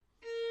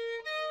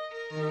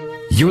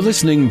You're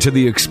listening to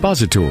the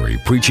expository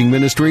preaching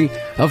ministry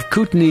of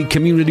Kootenai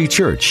Community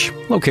Church,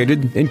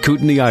 located in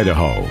Kootenai,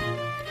 Idaho.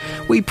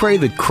 We pray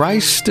that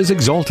Christ is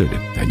exalted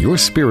and your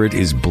spirit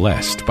is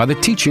blessed by the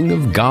teaching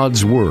of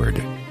God's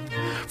Word.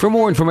 For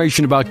more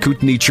information about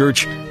Kootenai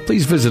Church,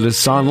 please visit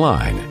us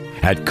online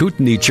at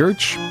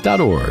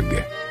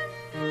kootenaichurch.org.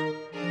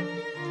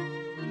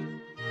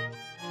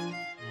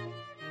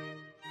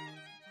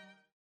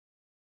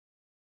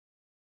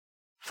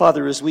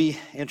 Father, as we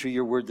enter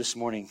your word this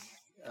morning,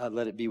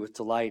 let it be with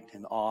delight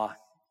and awe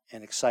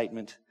and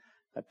excitement.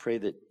 I pray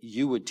that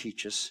you would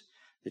teach us,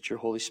 that your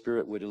Holy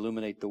Spirit would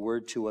illuminate the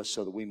word to us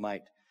so that we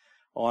might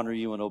honor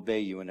you and obey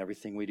you in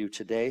everything we do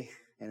today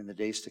and in the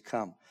days to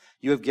come.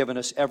 You have given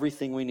us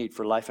everything we need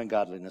for life and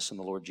godliness in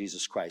the Lord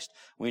Jesus Christ.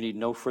 We need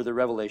no further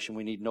revelation.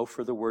 We need no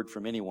further word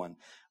from anyone.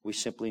 We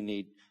simply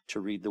need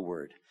to read the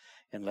word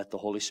and let the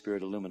Holy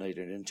Spirit illuminate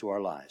it into our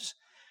lives.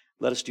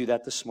 Let us do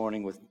that this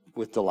morning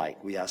with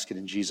delight. We ask it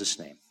in Jesus'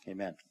 name.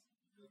 Amen.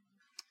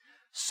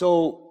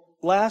 So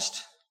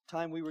last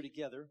time we were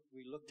together,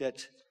 we looked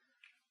at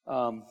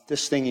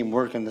this thing in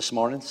working this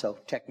morning, so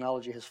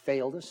technology has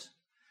failed us.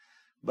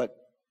 But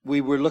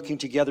we were looking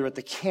together at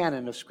the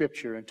canon of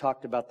Scripture and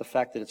talked about the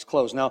fact that it's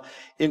closed. Now,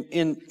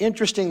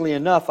 interestingly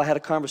enough, I had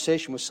a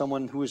conversation with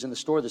someone who was in the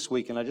store this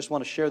week, and I just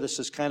want to share this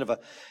as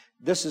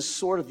this is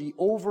sort of the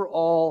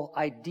overall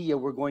idea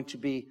we're going to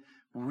be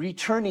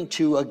returning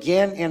to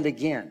again and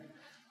again.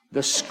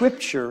 The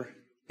Scripture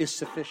is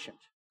sufficient.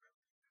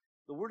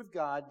 The Word of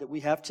God that we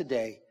have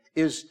today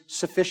is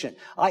sufficient.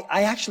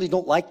 I actually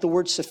don't like the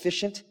word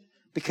sufficient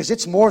because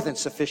it's more than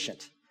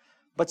sufficient.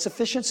 But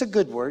sufficient's a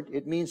good word.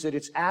 It means that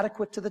it's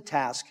adequate to the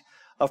task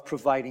of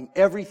providing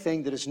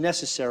everything that is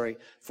necessary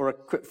for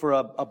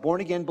a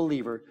born-again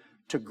believer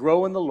to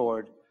grow in the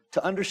Lord,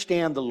 to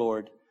understand the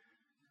Lord,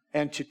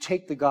 and to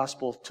take the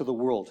gospel to the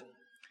world.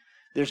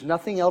 There's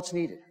nothing else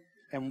needed.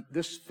 And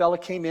this fella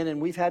came in, and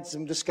we've had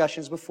some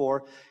discussions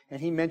before, and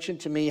he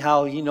mentioned to me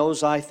how he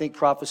knows I think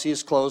prophecy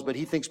is closed, but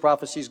he thinks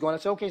prophecy is going. I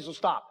said, okay, so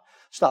stop.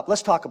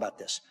 Let's talk about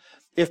this.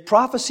 If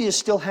prophecy is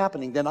still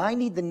happening, then I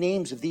need the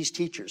names of these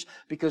teachers,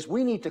 because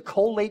we need to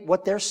collate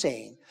what they're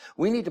saying.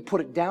 We need to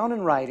put it down in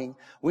writing.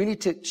 We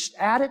need to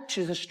add it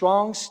to the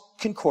Strong's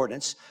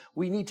Concordance.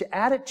 We need to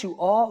add it to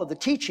all of the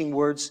teaching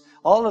words,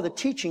 all of the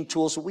teaching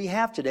tools that we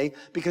have today,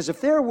 because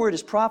if their word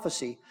is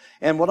prophecy,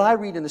 and what I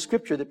read in the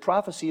Scripture, that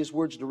prophecy is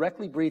words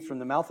directly breathed from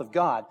the mouth of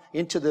God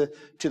to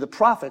the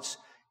prophets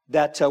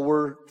that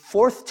were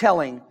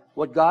forthtelling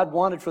what God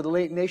wanted for the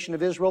late nation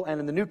of Israel, and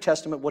in the New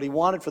Testament, what He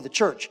wanted for the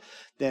church,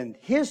 then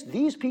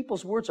these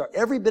people's words are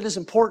every bit as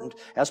important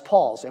as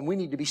Paul's, and we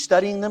need to be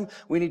studying them.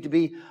 We need to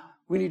be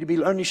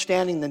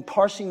understanding and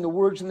parsing the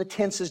words and the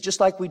tenses,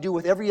 just like we do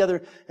with every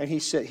other. And he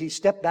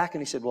stepped back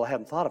and he said, well, I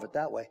hadn't thought of it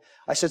that way.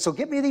 I said, so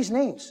give me these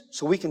names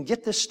so we can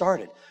get this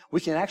started. We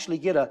can actually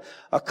get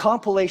a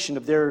compilation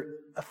of their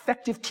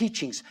effective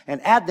teachings and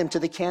add them to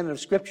the canon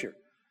of Scripture.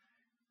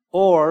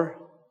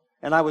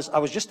 And I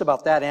was just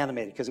about that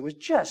animated, because it was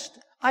just,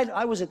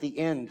 I was at the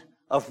end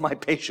of my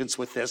patience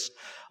with this.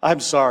 I'm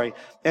sorry.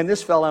 And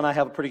this fella and I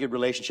have a pretty good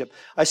relationship.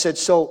 I said,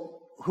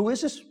 so who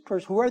is this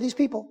person? Who are these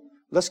people?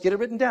 Let's get it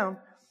written down.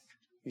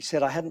 He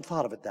said, I hadn't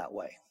thought of it that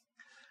way.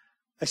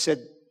 I said,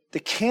 the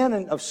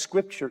canon of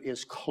Scripture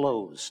is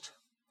closed.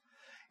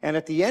 And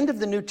at the end of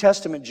the New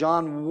Testament,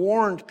 John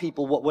warned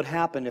people what would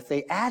happen if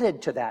they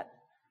added to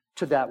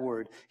that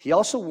word. He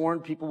also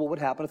warned people what would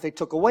happen if they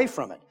took away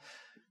from it.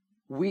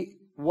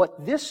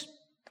 What this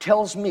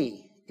tells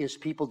me is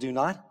people do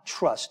not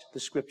trust the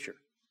Scripture.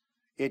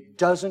 It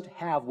doesn't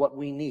have what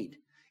we need.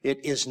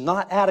 It is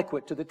not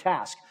adequate to the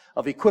task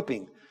of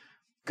equipping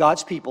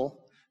God's people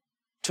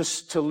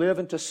to live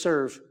and to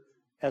serve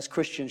as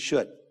Christians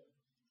should.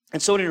 And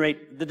so at any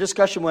rate, the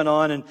discussion went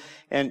on,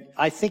 and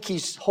I think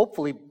he's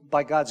hopefully,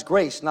 by God's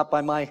grace, not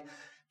by my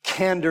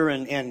candor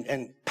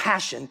and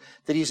passion,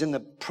 that he's in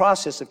the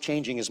process of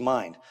changing his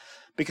mind.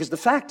 Because the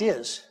fact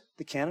is,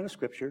 the canon of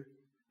Scripture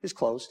is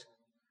closed.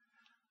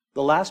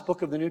 The last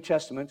book of the New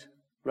Testament,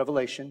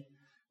 Revelation,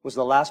 was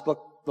the last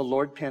book the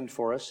Lord penned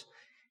for us.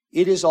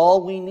 It is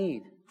all we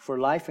need for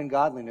life and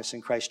godliness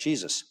in Christ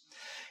Jesus.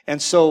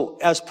 And so,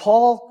 as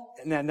Paul,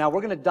 now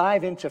we're going to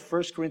dive into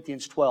 1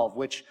 Corinthians 12,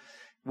 which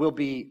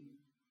we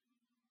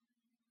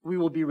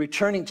will be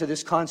returning to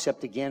this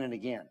concept again and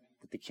again,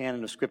 that the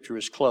canon of Scripture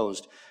is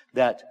closed,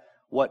 that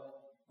what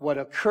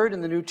occurred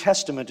in the New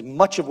Testament,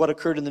 much of what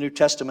occurred in the New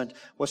Testament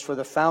was for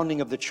the founding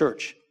of the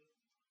church.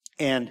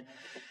 And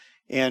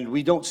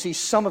we don't see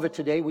some of it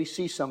today, we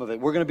see some of it.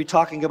 We're going to be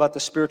talking about the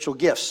spiritual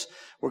gifts.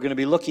 We're going to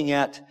be looking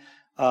at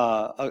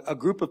a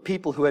group of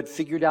people who had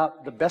figured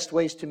out the best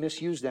ways to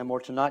misuse them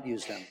or to not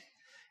use them.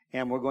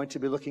 And we're going to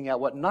be looking at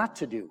what not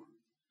to do,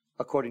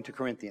 according to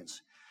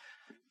Corinthians.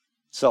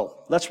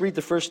 So, let's read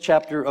the first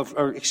chapter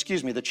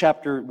the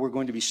chapter we're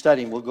going to be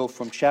studying. We'll go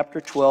from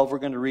chapter 12. We're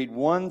going to read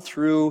 1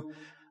 through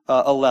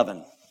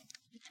 11.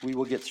 We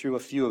will get through a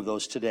few of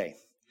those today.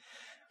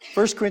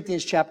 1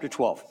 Corinthians chapter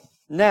 12.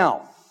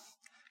 Now,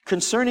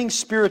 concerning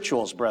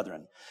spirituals,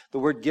 brethren, the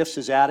word gifts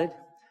is added.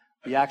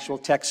 The actual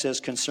text says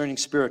concerning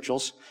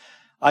spirituals,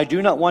 I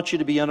do not want you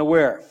to be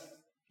unaware.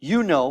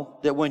 You know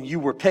that when you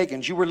were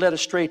pagans, you were led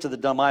astray to the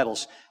dumb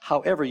idols,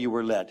 however you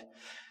were led.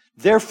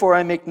 Therefore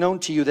I make known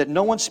to you that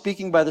no one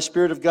speaking by the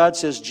Spirit of God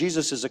says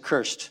Jesus is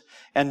accursed,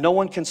 and no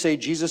one can say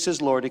Jesus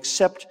is Lord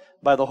except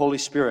by the Holy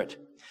Spirit.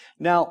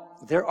 Now,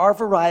 there are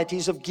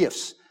varieties of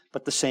gifts,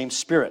 but the same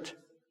Spirit.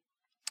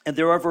 And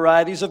there are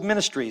varieties of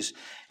ministries,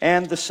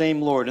 and the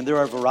same Lord. And there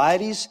are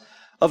varieties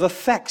of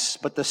effects,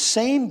 but the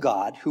same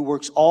God who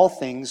works all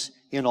things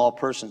in all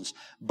persons.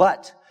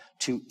 But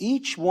to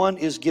each one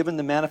is given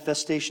the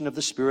manifestation of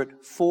the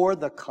Spirit for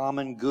the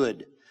common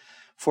good.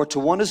 For to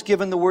one is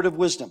given the word of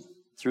wisdom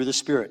through the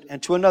Spirit,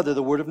 and to another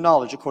the word of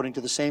knowledge according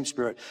to the same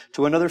Spirit,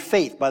 to another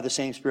faith by the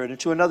same Spirit, and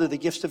to another the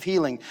gifts of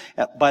healing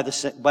by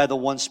the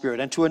one Spirit,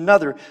 and to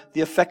another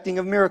the effecting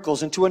of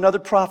miracles, and to another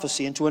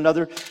prophecy, and to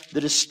another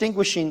the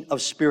distinguishing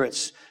of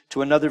spirits,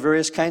 to another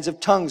various kinds of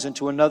tongues, and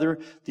to another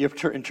the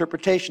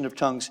interpretation of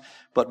tongues.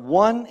 But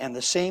one and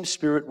the same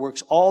Spirit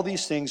works all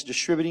these things,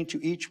 distributing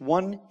to each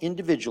one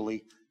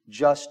individually,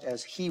 just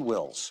as He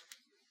wills.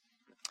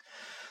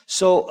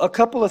 So a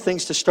couple of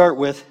things to start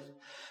with.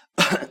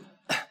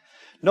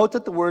 Note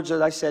that the words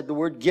that I said, the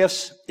word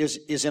gifts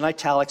is in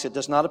italics. It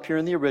does not appear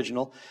in the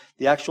original.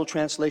 The actual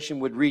translation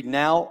would read,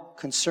 now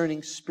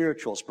concerning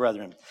spirituals,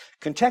 brethren.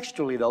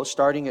 Contextually, though,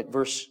 starting at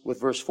verse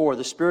 4,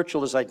 the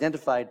spiritual is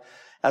identified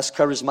as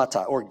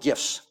charismata, or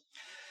gifts.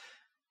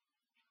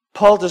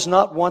 Paul does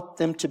not want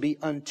them to be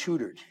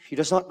untutored. He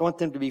does not want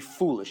them to be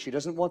foolish. He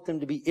doesn't want them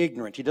to be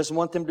ignorant. He doesn't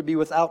want them to be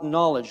without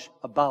knowledge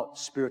about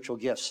spiritual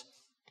gifts.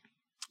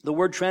 The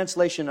word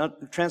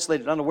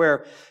translated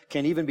unaware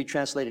can even be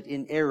translated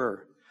in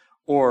error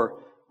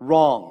or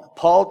wrong.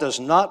 Paul does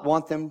not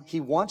want them, he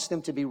wants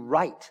them to be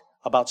right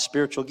about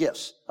spiritual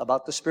gifts,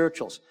 about the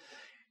spirituals.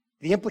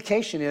 The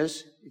implication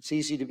is,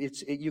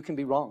 you can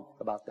be wrong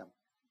about them.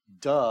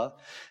 Duh.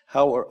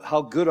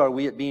 How good are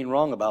we at being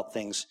wrong about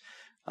things?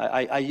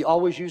 I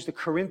always use the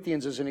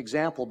Corinthians as an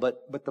example,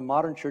 but the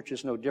modern church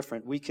is no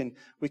different. We can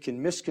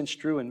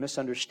misconstrue and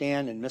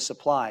misunderstand and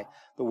misapply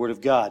the Word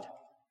of God.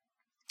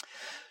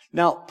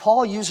 Now,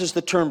 Paul uses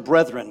the term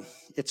brethren.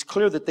 It's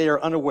clear that they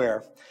are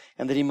unaware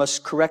and that he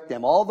must correct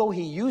them. Although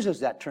he uses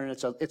that term,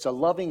 it's a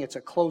loving, it's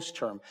a close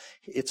term.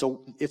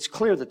 It's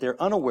clear that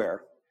they're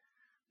unaware,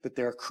 that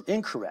they're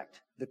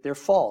incorrect, that they're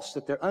false,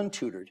 that they're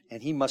untutored,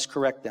 and he must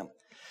correct them.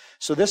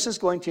 So this is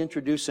going to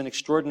introduce an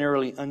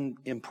extraordinarily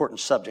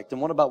unimportant subject,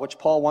 and one about which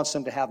Paul wants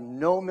them to have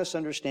no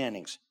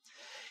misunderstandings.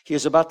 He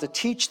is about to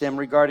teach them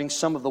regarding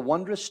some of the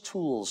wondrous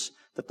tools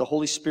that the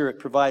Holy Spirit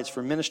provides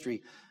for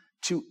ministry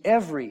to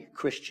every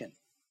Christian.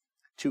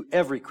 To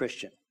every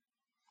Christian.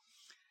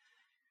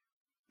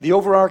 The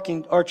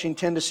overarching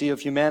tendency of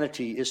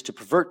humanity is to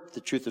pervert the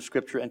truth of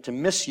Scripture and to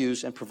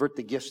misuse and pervert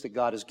the gifts that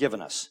God has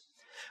given us.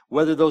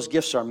 Whether those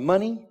gifts are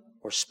money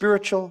or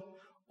spiritual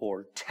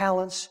or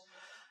talents,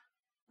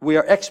 we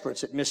are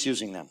experts at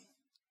misusing them.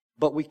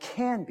 But we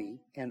can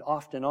be, and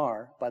often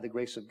are, by the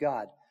grace of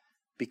God,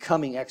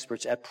 becoming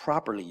experts at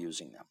properly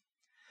using them.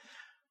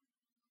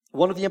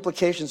 One of the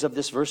implications of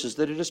this verse is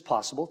that it is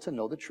possible to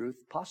know the truth,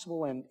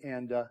 possible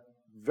and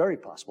very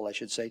possible, I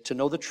should say, to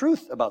know the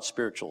truth about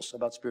spiritual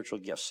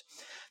gifts.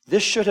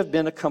 This should have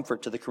been a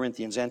comfort to the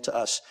Corinthians and to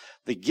us.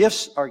 The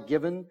gifts are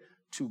given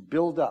to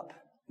build up,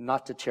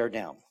 not to tear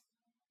down.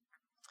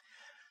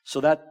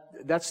 So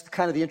that's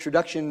kind of the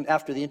introduction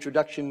after the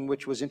introduction,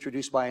 which was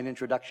introduced by an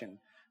introduction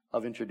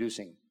of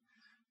introducing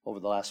over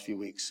the last few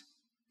weeks.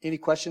 Any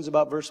questions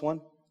about verse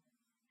 1?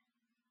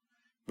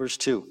 Verse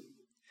 2.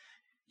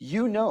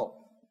 You know.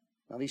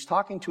 Now he's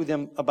talking to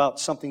them about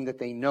something that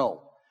they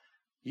know.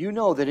 You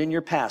know that in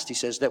your past, he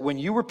says, that when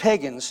you were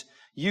pagans,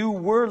 you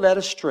were led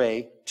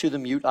astray to the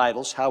mute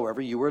idols, however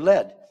you were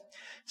led.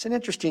 It's an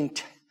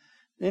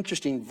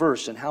interesting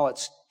verse and how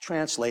it's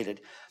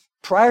translated.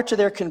 Prior to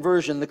their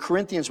conversion, the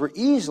Corinthians were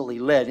easily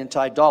led into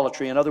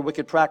idolatry and other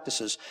wicked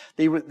practices.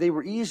 They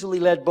were easily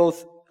led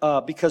both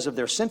because of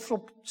their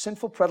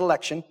sinful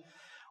predilection,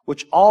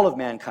 which all of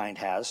mankind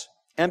has,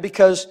 and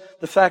because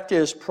the fact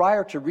is,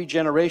 prior to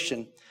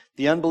regeneration,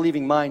 the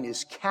unbelieving mind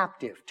is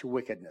captive to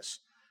wickedness.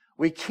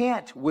 We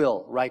can't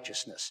will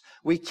righteousness.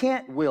 We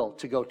can't will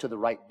to go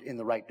in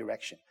the right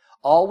direction.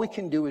 All we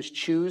can do is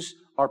choose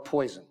our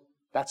poison.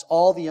 That's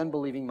all the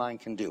unbelieving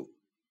mind can do.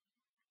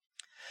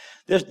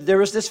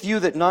 There is this view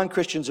that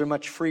non-Christians are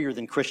much freer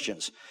than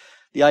Christians.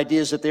 The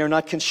idea is that they are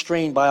not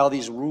constrained by all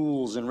these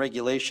rules and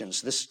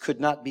regulations. This could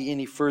not be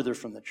any further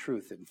from the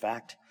truth, in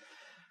fact.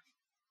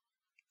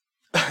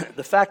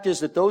 The fact is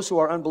that those who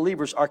are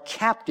unbelievers are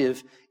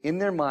captive in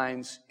their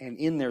minds and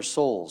in their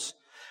souls.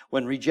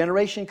 When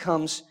regeneration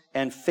comes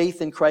and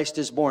faith in Christ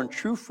is born,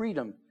 true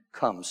freedom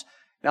comes.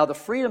 Now, the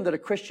freedom that a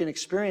Christian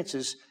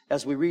experiences,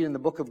 as we read in the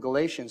book of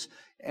Galatians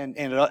and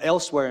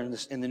elsewhere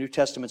in the New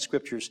Testament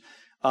scriptures,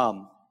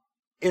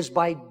 is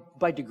by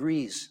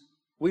degrees.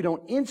 We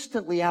don't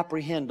instantly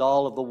apprehend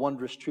all of the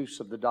wondrous truths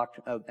of the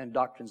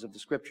doctrines of the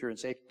Scripture and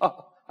say,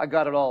 "Oh, I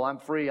got it all. I'm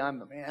free. I'm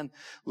the man.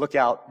 Look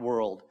out,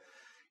 world."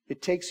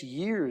 It takes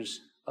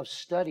years of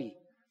study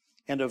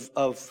and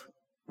of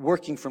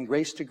working from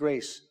grace to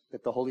grace,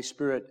 that the Holy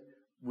Spirit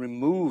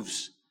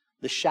removes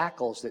the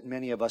shackles that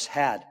many of us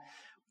had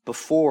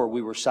before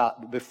we were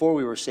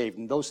saved,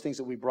 and those things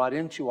that we brought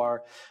into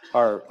our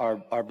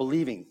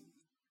believing.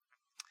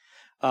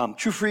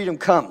 True freedom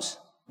comes,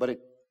 but it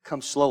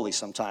comes slowly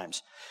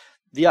sometimes.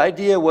 The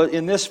idea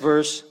in this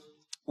verse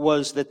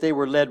was that they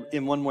were led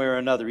in one way or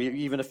another.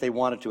 Even if they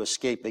wanted to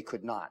escape, they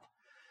could not.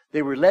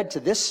 They were led to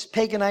this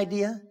pagan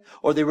idea,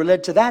 or they were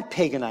led to that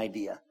pagan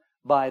idea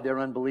by their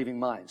unbelieving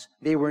minds.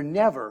 They were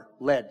never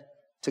led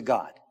to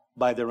God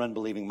by their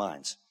unbelieving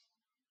minds.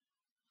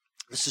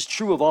 This is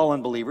true of all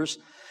unbelievers.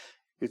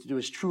 It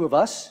was true of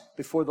us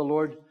before the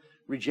Lord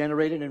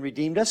regenerated and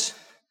redeemed us.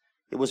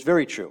 It was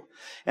very true.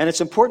 And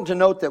it's important to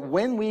note that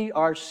when we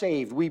are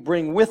saved, we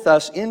bring with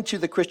us into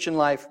the Christian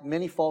life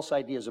many false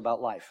ideas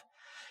about life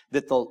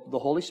that the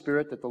Holy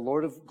Spirit, that the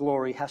Lord of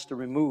glory has to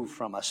remove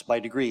from us by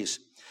degrees.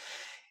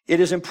 It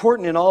is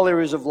important in all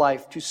areas of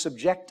life to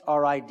subject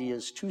our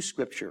ideas to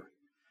Scripture,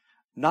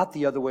 not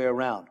the other way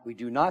around. We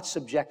do not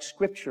subject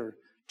Scripture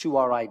to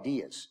our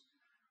ideas.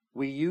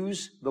 We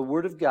use the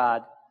Word of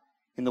God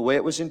in the way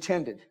it was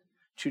intended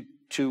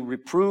to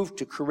reprove,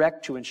 to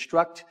correct, to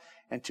instruct,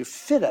 and to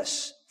fit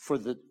us for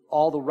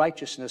all the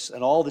righteousness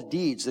and all the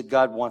deeds that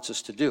God wants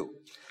us to do.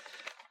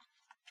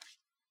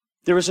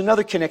 There is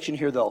another connection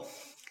here, though,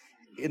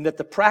 in that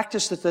the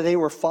practice that they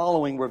were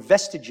following were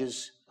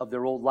vestiges of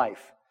their old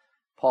life.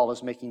 Paul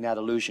is making that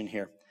allusion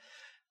here.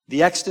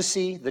 The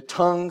ecstasy, the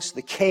tongues,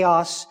 the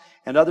chaos,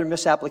 and other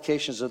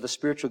misapplications of the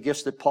spiritual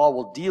gifts that Paul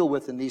will deal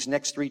with in these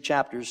next 3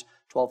 chapters,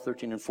 12,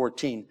 13, and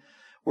 14,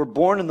 were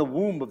born in the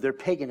womb of their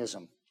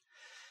paganism.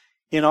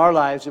 In our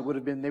lives, it would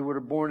have been, they were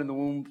born in the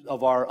womb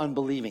of our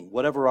unbelieving,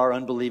 whatever our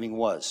unbelieving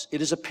was.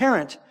 It is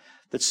apparent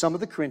that some of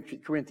the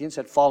Corinthians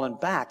had fallen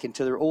back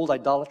into their old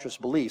idolatrous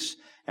beliefs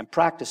and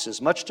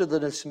practices, much to the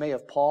dismay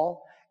of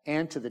Paul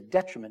and to the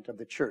detriment of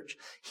the church.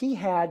 He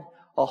had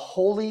a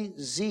holy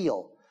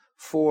zeal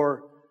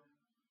for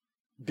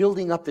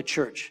building up the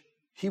church.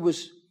 He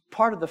was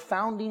part of the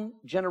founding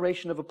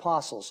generation of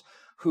apostles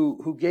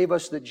who gave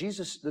us that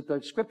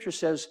the Scripture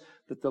says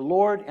that the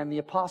Lord and the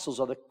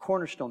apostles are the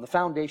cornerstone, the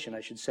foundation,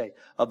 I should say,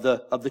 of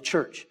the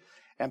church.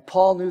 And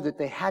Paul knew that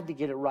they had to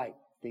get it right.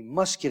 They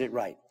must get it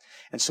right.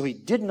 And so he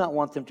did not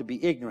want them to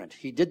be ignorant.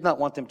 He did not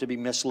want them to be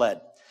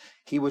misled.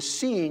 He was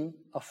seeing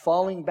a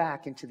falling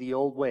back into the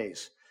old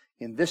ways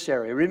in this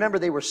area. Remember,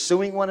 they were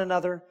suing one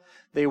another.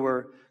 They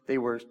were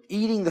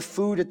eating the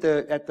food at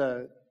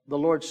the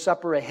Lord's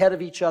Supper ahead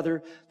of each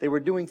other. They were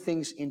doing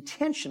things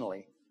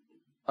intentionally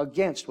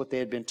against what they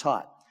had been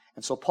taught.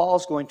 And so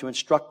Paul's going to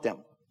instruct them.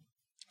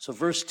 So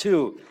verse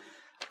 2,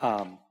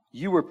 when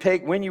you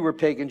were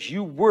pagans,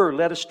 you were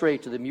led astray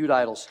to the mute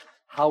idols,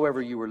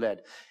 however you were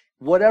led.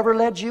 Whatever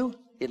led you,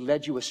 it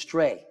led you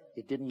astray.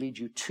 It didn't lead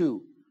you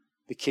to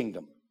the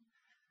kingdom.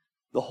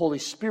 The Holy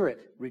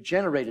Spirit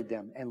regenerated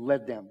them and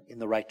led them in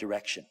the right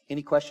direction.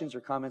 Any questions or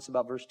comments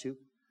about verse 2?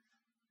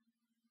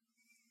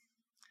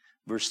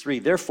 Verse 3,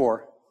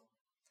 therefore,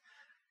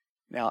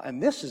 now,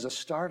 and this is a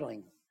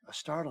startling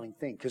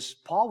thing, because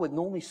Paul would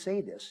only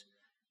say this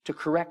to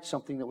correct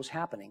something that was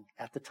happening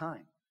at the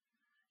time.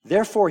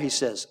 Therefore, he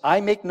says, I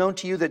make known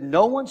to you that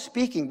no one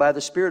speaking by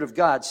the Spirit of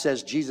God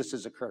says Jesus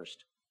is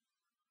accursed.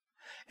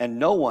 And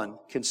no one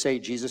can say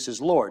Jesus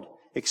is Lord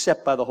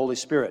except by the Holy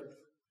Spirit.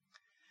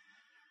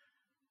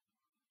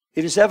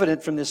 It is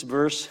evident from this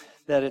verse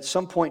that at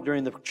some point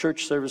during the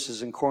church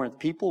services in Corinth,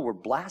 people were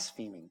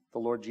blaspheming the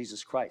Lord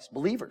Jesus Christ.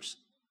 Believers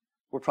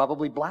were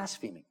probably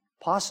blaspheming,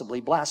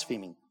 possibly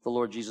blaspheming the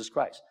Lord Jesus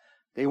Christ.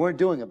 They weren't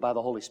doing it by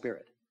the Holy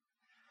Spirit.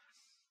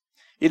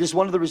 It is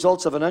one of the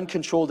results of an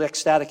uncontrolled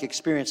ecstatic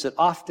experience that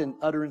often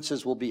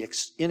utterances will be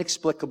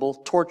inexplicable,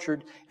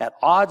 tortured, at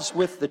odds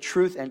with the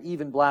truth, and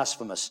even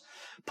blasphemous.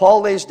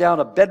 Paul lays down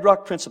a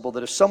bedrock principle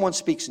that if someone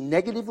speaks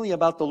negatively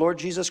about the Lord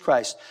Jesus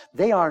Christ,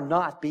 they are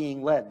not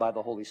being led by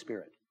the Holy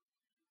Spirit.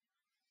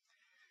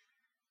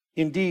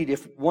 Indeed,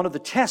 if one of the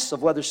tests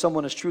of whether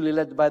someone is truly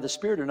led by the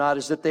Spirit or not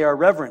is that they are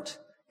reverent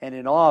and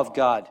in awe of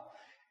God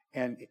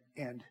and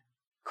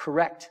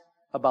correct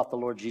about the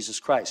Lord Jesus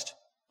Christ,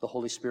 the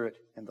Holy Spirit,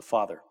 and the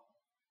Father.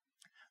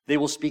 They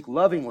will speak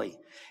lovingly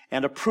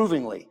and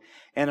approvingly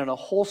and in a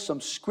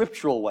wholesome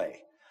scriptural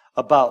way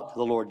about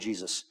the Lord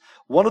Jesus.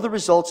 One of the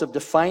results of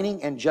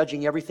defining and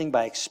judging everything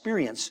by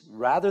experience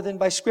rather than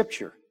by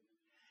Scripture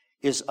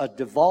is a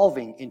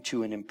devolving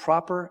into an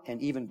improper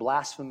and even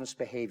blasphemous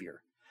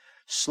behavior.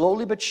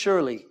 Slowly but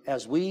surely,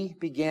 as we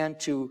began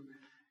to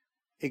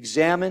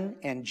examine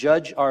and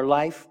judge our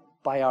life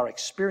by our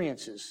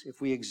experiences,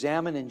 if we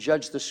examine and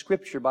judge the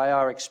Scripture by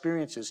our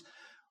experiences,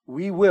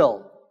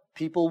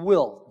 people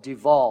will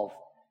devolve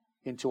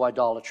into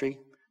idolatry,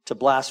 to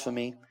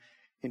blasphemy,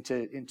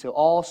 into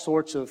all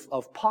sorts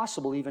of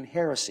possible even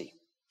heresy.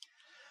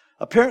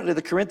 Apparently,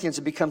 the Corinthians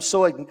had become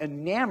so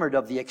enamored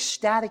of the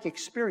ecstatic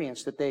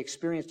experience that they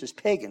experienced as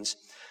pagans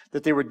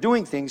that they were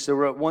doing things that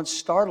were at once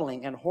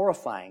startling and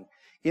horrifying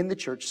in the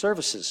church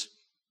services.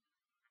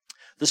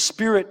 The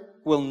Spirit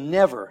will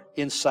never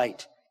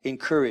incite,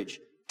 encourage,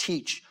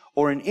 teach,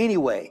 or in any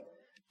way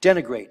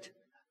denigrate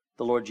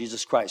the Lord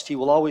Jesus Christ. He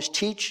will always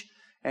teach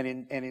and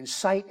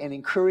incite and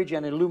encourage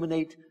and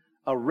illuminate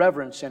a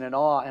reverence and an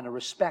awe and a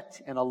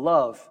respect and a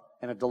love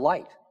and a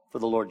delight for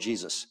the Lord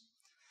Jesus.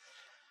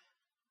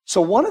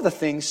 So one of the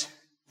things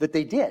that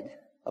they did,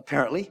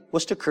 apparently,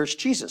 was to curse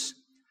Jesus.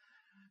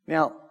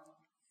 Now,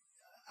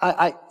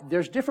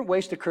 there's different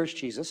ways to curse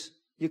Jesus.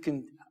 You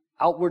can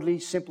outwardly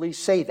simply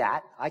say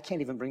that. I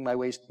can't even bring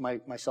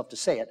myself to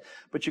say it.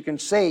 But you can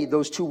say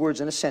those two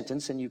words in a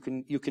sentence, and you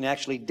can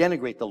actually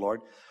denigrate the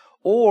Lord.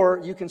 Or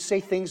you can say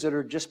things that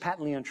are just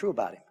patently untrue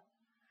about him.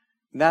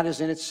 And that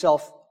is in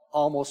itself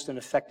almost an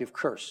effective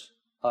curse,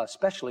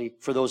 especially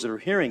for those that are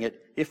hearing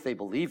it, if they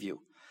believe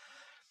you.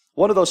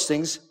 One of those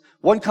things,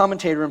 one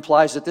commentator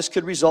implies that this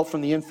could result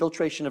from the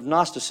infiltration of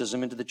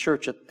Gnosticism into the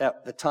church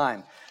at the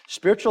time.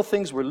 Spiritual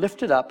things were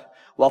lifted up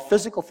while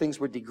physical things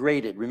were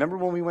degraded. Remember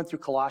when we went through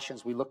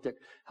Colossians, we looked at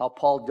how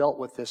Paul dealt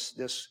with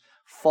this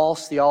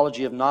false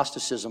theology of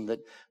Gnosticism,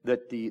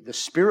 that the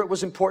spirit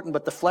was important,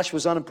 but the flesh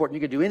was unimportant.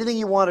 You could do anything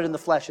you wanted in the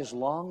flesh as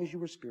long as you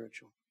were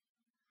spiritual.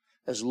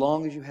 As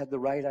long as you had the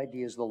right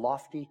ideas, the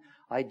lofty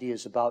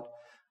ideas about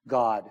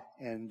God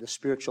and the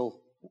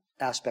spiritual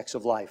aspects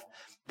of life.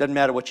 Doesn't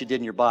matter what you did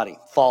in your body.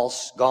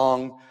 False,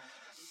 gong.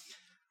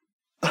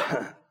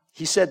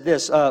 He said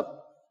this,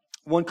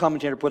 one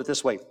commentator put it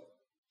this way.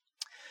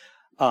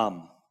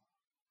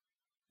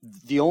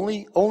 The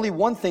only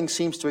one thing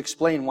seems to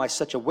explain why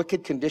such a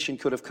wicked condition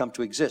could have come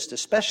to exist,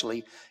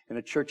 especially in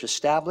a church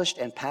established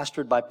and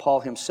pastored by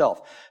Paul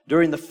himself.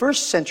 During the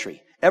first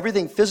century,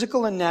 everything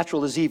physical and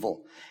natural is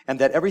evil, and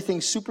that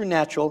everything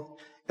supernatural,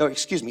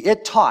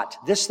 it taught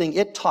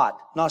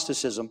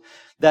Gnosticism,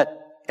 that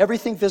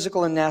everything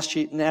physical and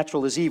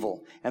natural is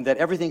evil, and that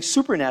everything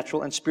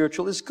supernatural and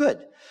spiritual is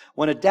good.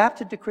 When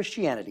adapted to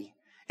Christianity,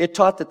 it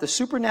taught that the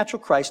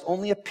supernatural Christ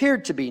only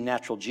appeared to be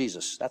natural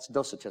Jesus. That's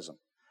Docetism.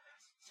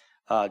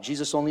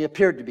 Jesus only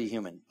appeared to be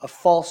human, a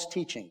false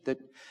teaching that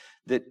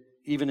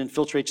even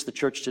infiltrates the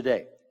church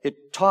today.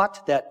 It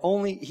taught that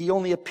he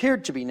only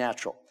appeared to be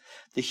natural.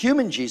 The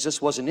human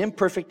Jesus was an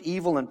imperfect,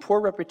 evil, and poor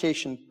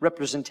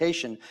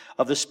representation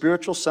of the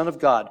spiritual Son of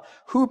God,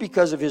 who,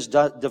 because of his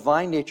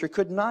divine nature,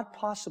 could not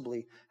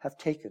possibly have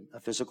taken a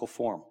physical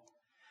form.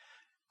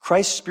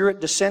 Christ's Spirit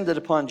descended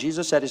upon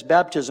Jesus at his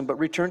baptism, but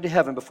returned to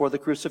heaven before the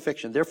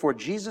crucifixion. Therefore,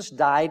 Jesus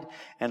died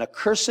an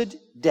accursed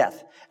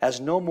death as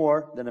no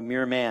more than a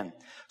mere man.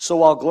 So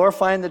while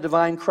glorifying the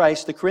divine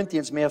Christ, the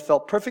Corinthians may have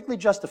felt perfectly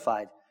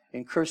justified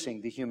in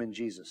cursing the human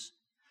Jesus.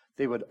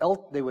 They would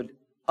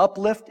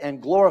uplift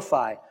and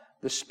glorify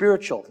the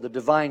spiritual, the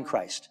divine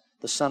Christ,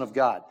 the Son of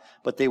God.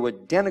 But they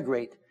would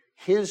denigrate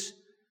his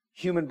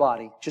human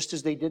body just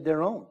as they did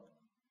their own.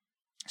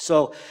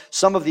 So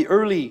some of the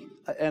early,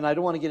 and I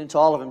don't want to get into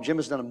all of them, Jim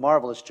has done a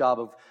marvelous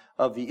job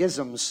of the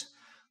isms,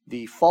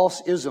 the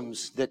false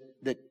isms that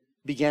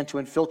began to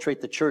infiltrate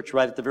the church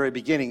right at the very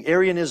beginning.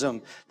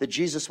 Arianism, that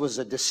Jesus was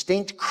a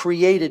distinct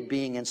created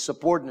being and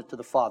subordinate to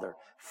the Father.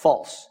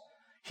 False.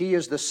 He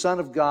is the Son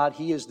of God.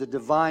 He is the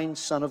divine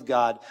Son of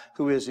God,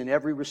 who is in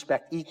every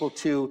respect equal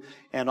to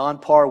and on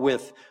par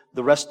with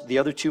the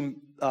other two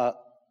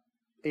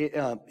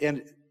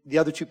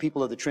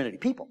people of the Trinity.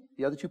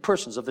 The other two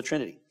persons of the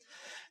Trinity.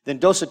 Then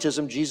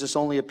Docetism, Jesus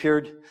only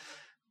appeared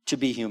to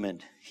be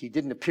human. He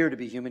didn't appear to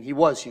be human. He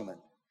was human.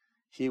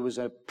 He was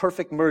a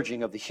perfect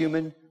merging of the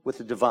human with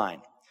the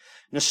divine.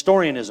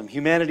 Nestorianism,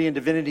 humanity and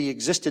divinity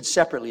existed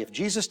separately. If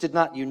Jesus did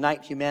not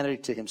unite humanity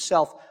to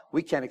himself,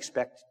 we can't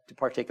expect to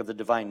partake of the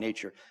divine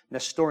nature.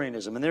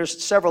 Nestorianism. And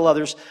there's several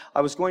others.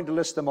 I was going to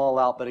list them all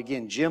out, but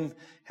again, Jim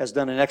has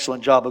done an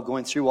excellent job of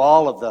going through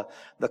all of the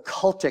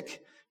cultic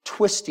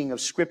twisting of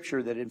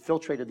Scripture that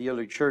infiltrated the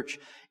early church.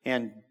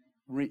 And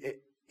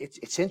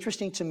it's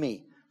interesting to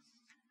me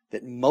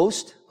that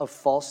most of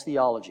false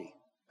theology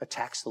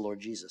attacks the Lord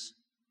Jesus.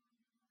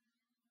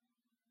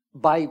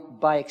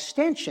 By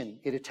extension,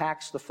 it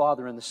attacks the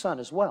Father and the Son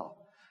as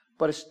well.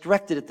 But it's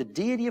directed at the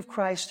deity of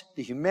Christ,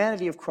 the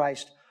humanity of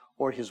Christ,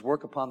 or his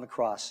work upon the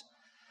cross.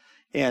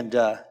 And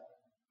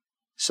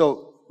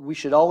so we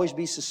should always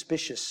be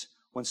suspicious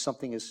when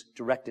something is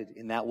directed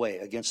in that way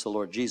against the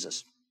Lord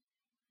Jesus.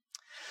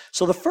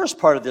 So the first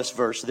part of this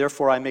verse,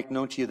 therefore I make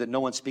known to you that no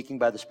one speaking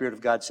by the Spirit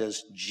of God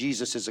says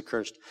Jesus is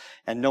accursed,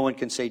 and no one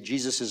can say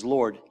Jesus is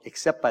Lord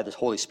except by the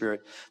Holy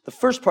Spirit. The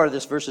first part of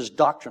this verse is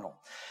doctrinal.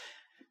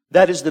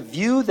 That is, the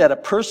view that a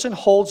person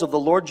holds of the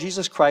Lord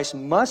Jesus Christ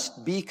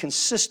must be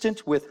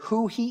consistent with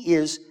who he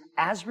is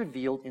as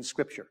revealed in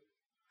Scripture.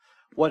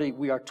 What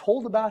we are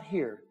told about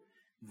here,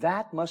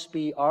 that must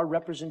be our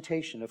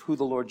representation of who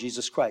the Lord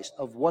Jesus Christ,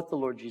 of what the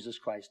Lord Jesus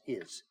Christ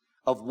is,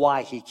 of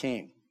why he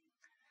came.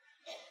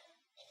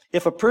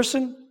 If a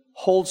person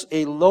holds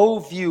a low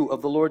view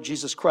of the Lord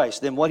Jesus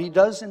Christ, then what he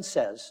does and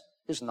says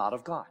is not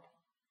of God.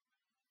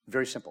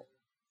 Very simple.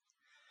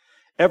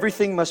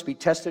 Everything must be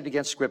tested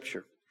against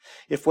Scripture.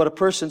 If what a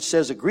person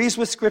says agrees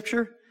with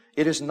Scripture,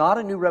 it is not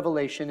a new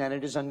revelation and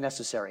it is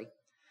unnecessary.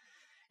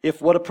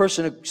 If what a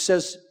person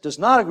says does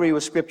not agree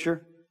with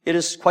Scripture, it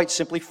is quite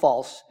simply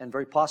false and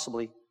very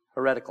possibly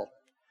heretical.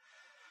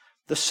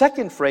 The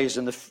second phrase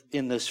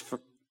in this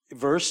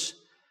verse,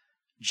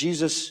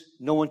 Jesus,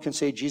 no one can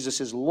say Jesus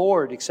is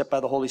Lord except by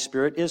the Holy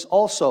Spirit, is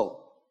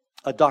also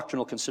a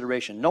doctrinal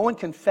consideration. No one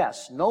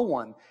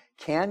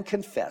can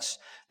confess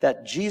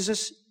that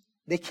Jesus,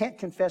 they can't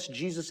confess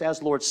Jesus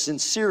as Lord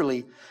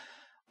sincerely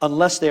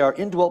unless they are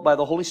indwelt by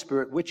the Holy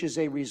Spirit, which is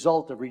a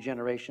result of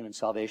regeneration and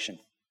salvation.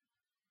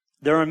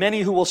 There are many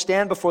who will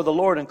stand before the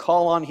Lord and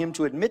call on Him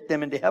to admit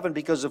them into heaven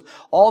because of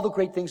all the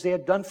great things they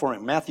had done for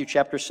Him. Matthew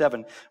chapter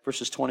 7,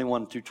 verses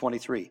 21 through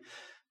 23.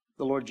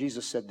 The Lord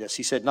Jesus said this.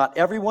 He said, "Not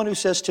everyone who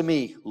says to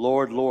me,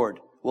 'Lord, Lord,'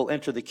 will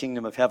enter the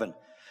kingdom of heaven."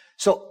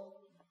 So,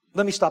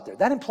 let me stop there.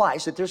 That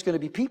implies that there's going to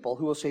be people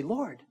who will say,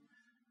 "Lord,"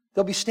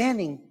 they'll be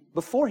standing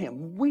before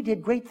Him. "We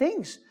did great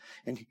things."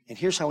 And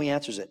here's how He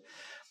answers it.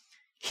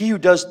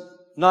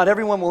 Not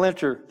everyone will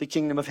enter the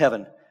kingdom of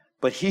heaven,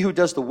 but he who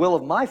does the will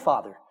of my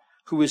Father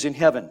who is in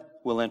heaven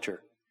will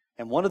enter.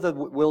 And one of the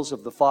wills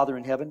of the Father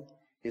in heaven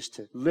is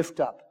to lift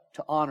up,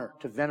 to honor,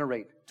 to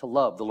venerate, to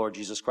love the Lord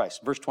Jesus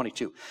Christ. Verse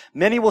 22.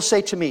 "Many will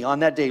say to me on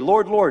that day,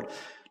 'Lord, Lord,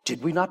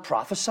 did we not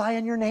prophesy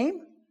in your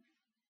name?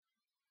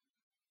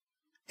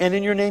 And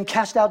in your name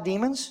cast out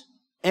demons?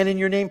 And in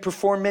your name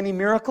perform many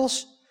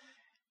miracles?'"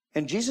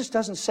 And Jesus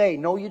doesn't say,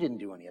 "No, you didn't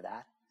do any of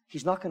that."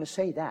 He's not going to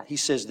say that. He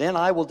says, "Then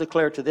I will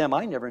declare to them,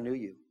 I never knew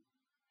you.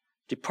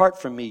 Depart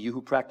from me, you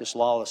who practice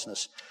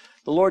lawlessness."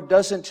 The Lord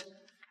doesn't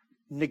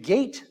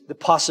negate the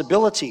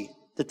possibility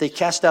that they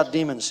cast out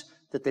demons,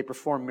 that they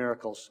perform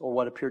miracles, or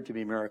what appeared to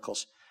be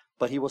miracles.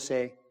 But He will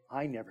say,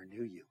 "I never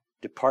knew you.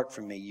 Depart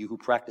from me, you who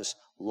practice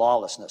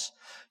lawlessness."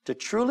 To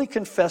truly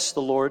confess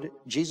the Lord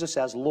Jesus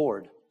as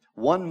Lord,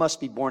 one must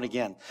be born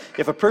again.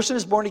 If a person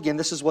is born again,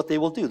 this is what they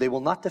will do. They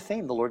will not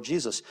defame the Lord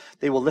Jesus.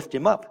 They will lift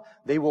Him up.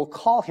 They will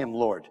call Him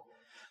Lord.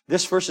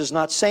 This verse is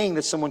not saying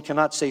that someone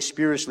cannot say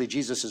spuriously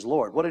Jesus is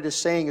Lord. What it is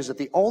saying is that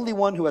the only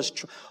one who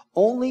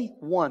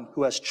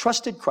has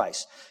trusted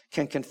Christ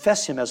can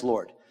confess Him as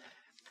Lord.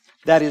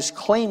 That is,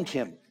 claimed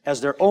Him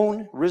as their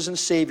own risen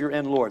Savior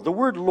and Lord. The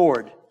word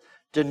Lord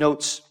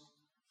denotes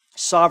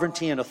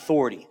sovereignty and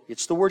authority.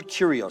 It's the word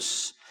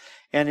kurios.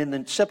 And in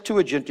the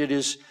Septuagint, it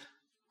is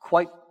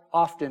quite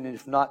often,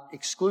 if not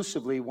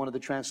exclusively, one of the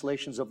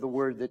translations of the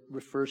word that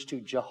refers to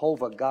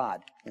Jehovah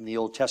God in the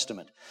Old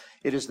Testament.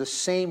 It is the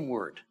same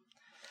word.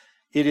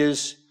 It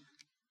is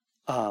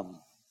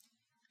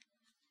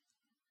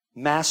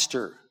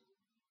master,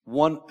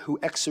 one who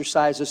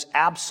exercises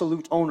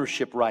absolute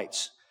ownership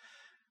rights.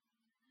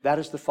 That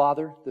is the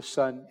Father, the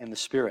Son, and the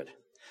Spirit.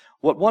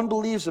 What one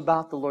believes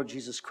about the Lord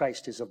Jesus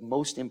Christ is of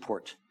most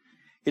import.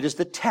 It is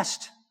the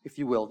test, if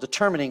you will,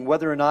 determining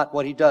whether or not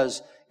what He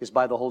does is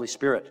by the Holy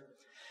Spirit.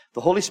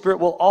 The Holy Spirit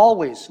will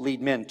always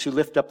lead men to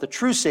lift up the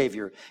true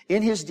Savior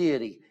in His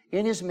deity,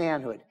 in His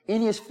manhood,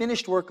 in His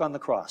finished work on the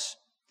cross.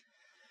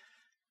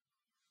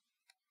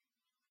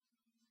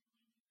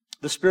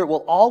 The Spirit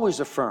will always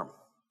affirm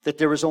that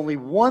there is only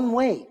one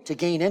way to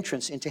gain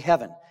entrance into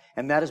heaven,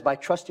 and that is by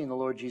trusting the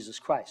Lord Jesus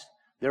Christ.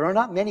 There are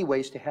not many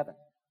ways to heaven.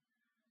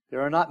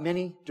 There are not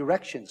many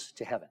directions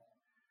to heaven.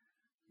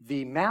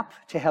 The map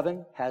to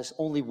heaven has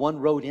only one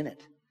road in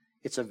it.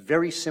 It's a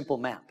very simple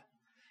map,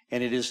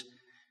 and it is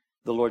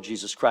the Lord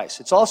Jesus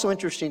Christ. It's also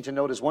interesting to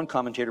note, as one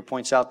commentator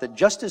points out, that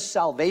just as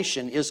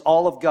salvation is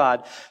all of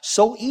God,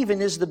 so even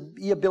is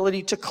the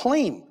ability to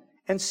claim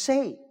and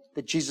say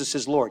that Jesus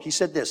is Lord. He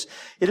said this,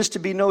 "It is to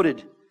be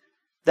noted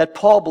that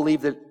Paul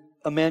believed that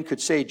a man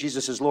could say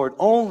Jesus is Lord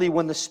only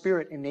when the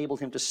Spirit enabled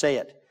him to say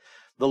it.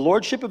 The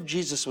lordship of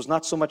Jesus was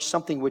not so much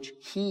something which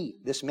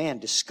this man,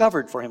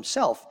 discovered for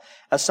himself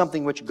as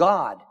something which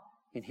God,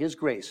 in His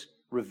grace,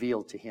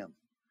 revealed to him."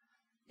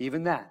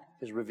 Even that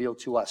is revealed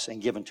to us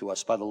and given to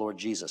us by the Lord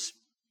Jesus.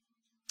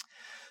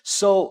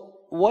 So,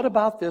 what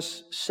about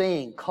this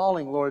saying,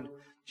 calling Lord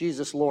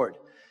Jesus Lord?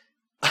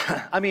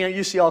 I mean,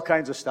 you see all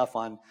kinds of stuff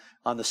on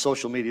the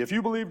social media. If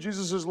you believe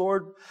Jesus is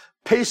Lord,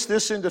 paste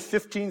this into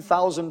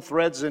 15,000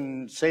 threads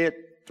and say it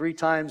 3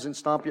 times and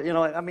stomp you.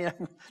 I mean,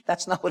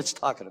 that's not what it's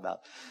talking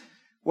about.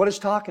 What it's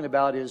talking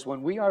about is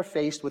when we are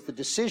faced with the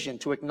decision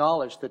to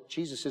acknowledge that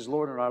Jesus is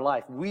Lord in our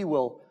life, we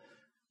will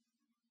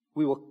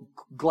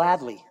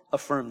gladly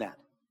affirm that.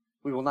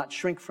 We will not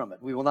shrink from it.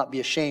 We will not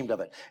be ashamed of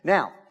it.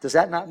 Now, does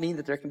that not mean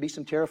that there can be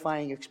some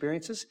terrifying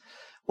experiences?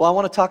 Well, I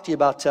want to talk to you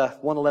about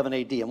 111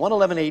 AD. In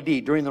 111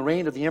 AD, during the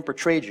reign of the Emperor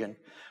Trajan,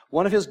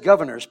 one of his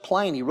governors,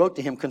 Pliny, wrote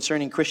to him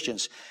concerning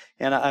Christians.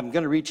 And I'm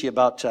going to read to you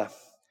about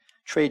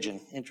Trajan.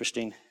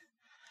 Interesting.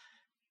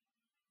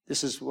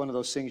 This is one of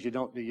those things you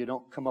don't do. You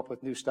don't come up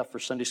with new stuff for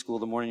Sunday school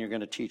the morning you're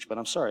going to teach. But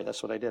I'm sorry,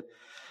 that's what I did.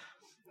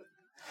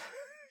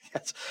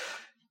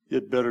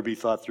 It better be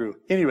thought through.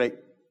 Anyway,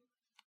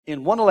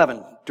 in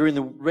 111, during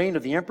the reign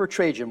of the Emperor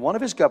Trajan, one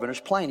of his governors,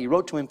 Pliny,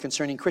 wrote to him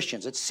concerning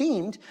Christians. It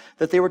seemed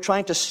that they were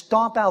trying to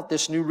stomp out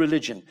this new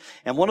religion.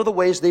 And one of the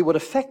ways they would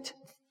affect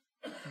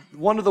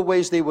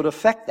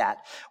that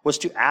was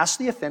to ask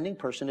the offending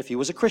person if he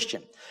was a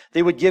Christian.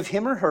 They would give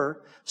him or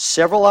her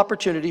several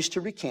opportunities to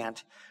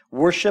recant,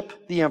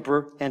 worship the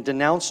emperor, and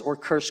denounce or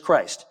curse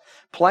Christ.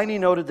 Pliny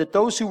noted that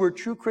those who were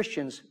true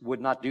Christians would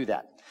not do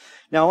that.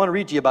 Now, I want to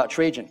read to you about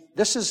Trajan.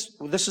 This is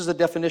the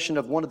definition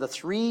of one of the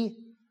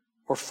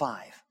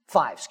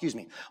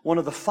one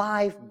of the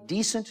 5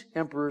 decent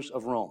emperors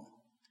of Rome.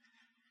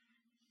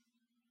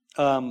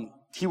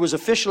 He was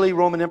officially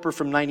Roman emperor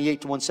from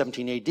 98 to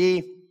 117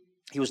 AD.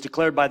 He was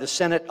declared by the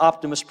Senate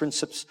Optimus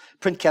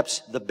Princeps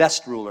the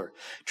best ruler.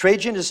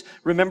 Trajan is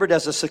remembered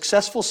as a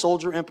successful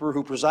soldier emperor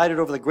who presided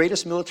over the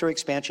greatest military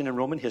expansion in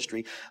Roman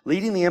history,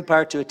 leading the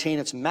empire to attain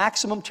its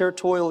maximum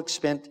territorial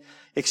extent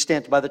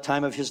by the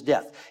time of his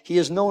death. He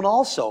is known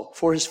also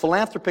for his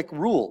philanthropic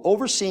rule,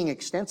 overseeing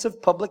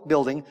extensive public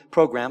building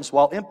programs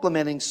while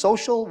implementing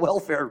social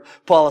welfare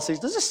policies.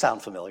 Does this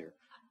sound familiar?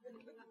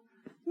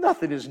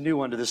 Nothing is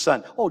new under the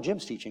sun. Oh,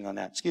 Jim's teaching on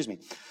that. Excuse me.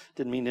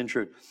 Didn't mean to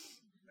intrude.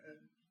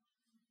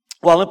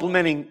 While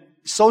implementing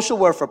social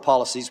welfare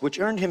policies, which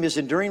earned him his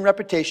enduring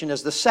reputation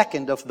as the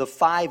second of the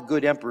 5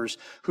 good emperors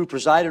who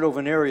presided over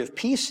an area of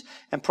peace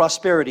and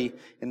prosperity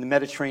in the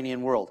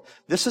Mediterranean world.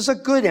 This is a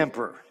good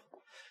emperor.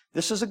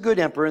 This is a good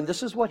emperor, and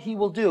this is what he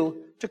will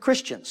do to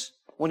Christians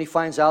when he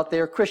finds out they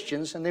are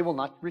Christians and they will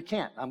not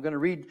recant. I'm going to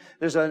read,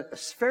 there's a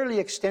fairly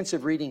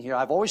extensive reading here.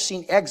 I've always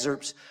seen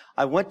excerpts.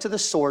 I went to the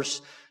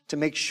source to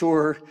make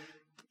sure.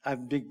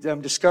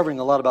 I'm discovering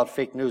a lot about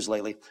fake news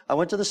lately. I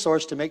went to the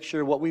source to make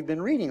sure what we've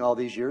been reading all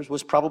these years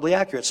was probably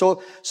accurate.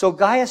 So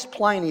Gaius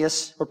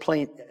Plinius,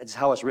 it's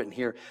how it's written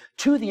here,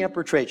 to the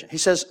Emperor Trajan. He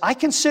says, I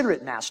consider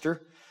it,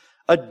 Master,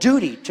 a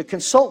duty to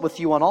consult with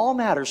you on all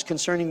matters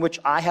concerning which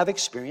I have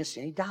experienced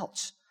any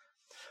doubts.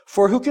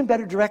 For who can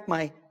better direct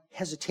my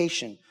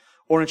hesitation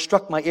or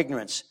instruct my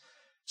ignorance?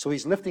 So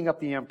he's lifting up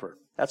the emperor.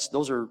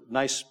 Those are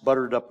nice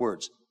buttered up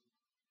words.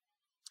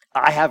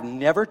 I have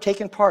never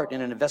taken part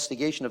in an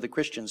investigation of the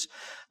Christians.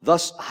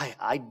 Thus,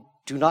 I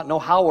do not know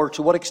how or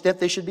to what extent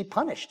they should be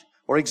punished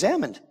or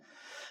examined.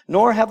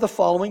 Nor have the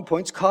following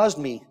points caused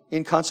me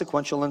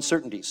inconsequential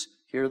uncertainties.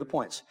 Here are the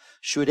points.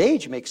 Should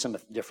age make some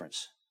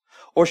difference?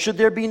 Or should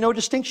there be no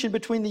distinction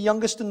between the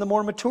youngest and the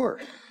more mature?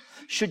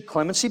 Should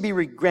clemency be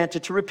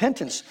granted to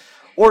repentance?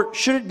 Or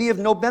should it be of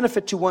no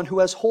benefit to one who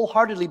has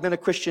wholeheartedly been a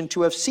Christian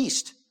to have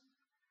ceased?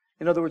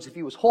 In other words, if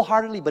he was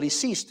wholeheartedly but he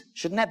ceased,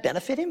 shouldn't that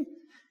benefit him?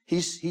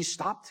 He's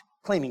stopped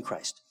claiming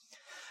Christ.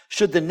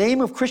 Should the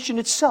name of Christian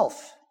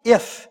itself,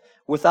 if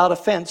without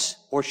offense,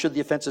 or should the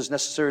offenses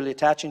necessarily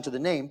attaching to the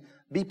name,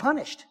 be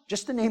punished?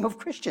 Just the name of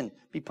Christian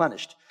be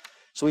punished.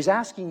 So he's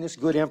asking this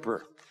good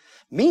emperor.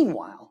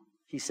 Meanwhile,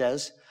 he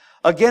says,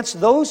 against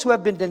those who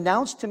have been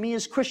denounced to me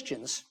as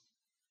Christians,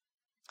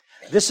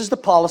 this is the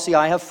policy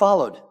I have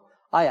followed.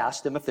 I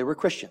asked them if they were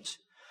Christians.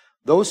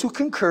 Those who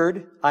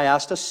concurred, I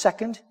asked a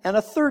second and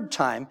a third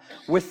time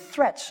with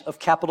threats of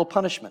capital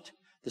punishment.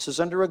 This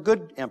is under a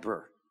good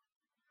emperor.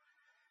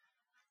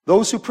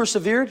 Those who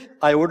persevered,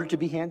 I ordered to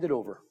be handed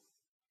over.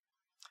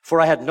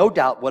 For I had no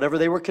doubt, whatever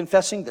they were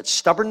confessing, that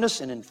stubbornness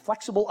and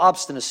inflexible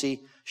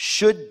obstinacy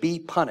should be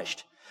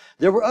punished.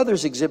 There were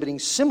others exhibiting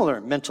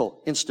similar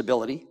mental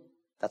instability.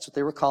 That's what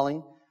they were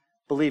calling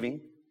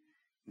believing.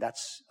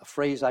 That's a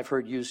phrase I've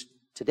heard used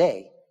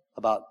today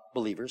about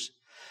believers.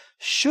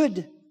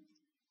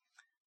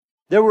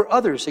 There were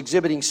others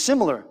exhibiting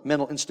similar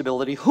mental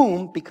instability,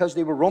 whom, because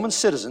they were Roman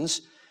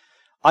citizens,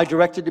 I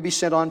directed to be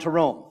sent on to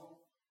Rome.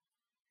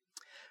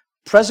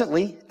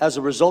 Presently, as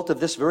a result of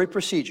this very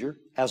procedure,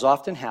 as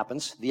often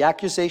happens, the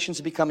accusations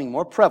becoming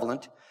more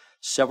prevalent,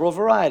 several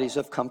varieties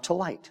have come to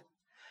light.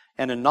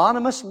 An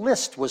anonymous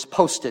list was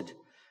posted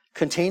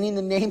containing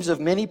the names of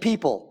many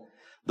people.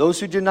 Those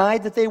who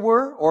denied that they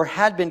were or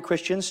had been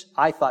Christians,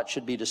 I thought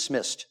should be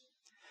dismissed.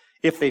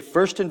 If they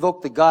first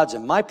invoked the gods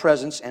in my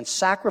presence and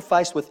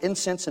sacrificed with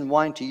incense and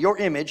wine to your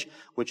image,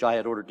 which I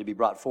had ordered to be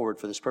brought forward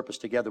for this purpose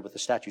together with the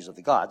statues of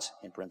the gods,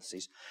 in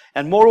parentheses,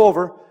 and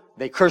moreover,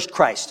 they cursed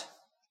Christ,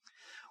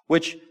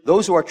 which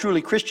those who are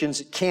truly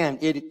Christians can,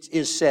 it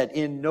is said,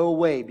 in no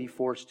way be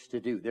forced to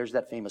do. There's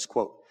that famous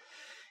quote.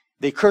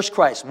 They cursed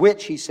Christ,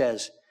 which, he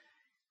says,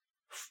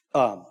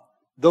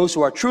 those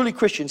who are truly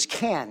Christians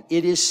can,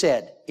 it is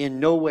said,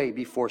 in no way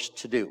be forced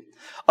to do.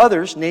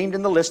 Others, named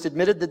in the list,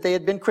 admitted that they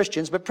had been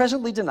Christians, but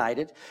presently denied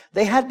it.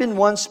 They had been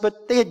once,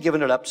 but they had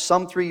given it up.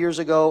 Some 3 years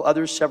ago,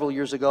 others several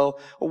years ago,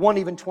 or one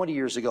even 20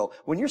 years ago.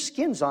 When your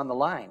skin's on the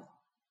line,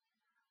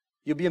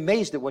 you'll be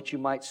amazed at what you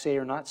might say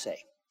or not say.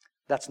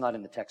 That's not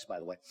in the text, by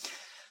the way.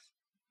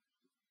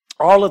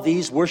 All of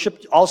these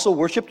also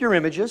worshiped your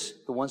images,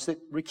 the ones that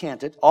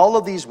recanted. All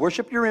of these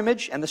worshiped your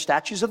image and the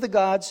statues of the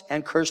gods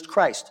and cursed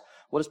Christ.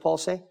 What does Paul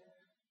say?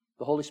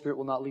 The Holy Spirit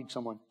will not lead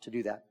someone to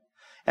do that.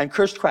 And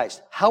cursed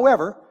Christ.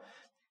 However,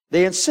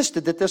 they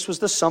insisted that this was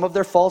the sum of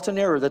their fault and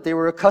error, that they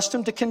were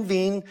accustomed to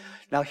convene.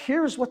 Now,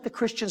 here's what the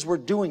Christians were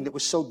doing that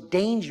was so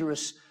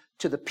dangerous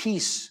to the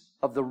peace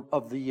of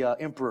the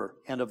emperor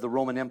and of the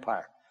Roman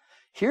Empire.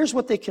 Here's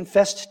what they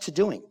confessed to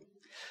doing.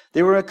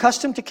 They were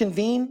accustomed to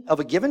convene of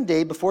a given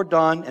day before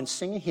dawn and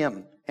sing a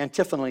hymn,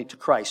 antiphonally to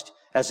Christ,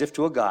 as if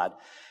to a god,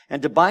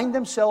 and to bind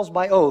themselves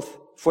by oath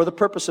for the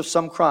purpose of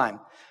some crime,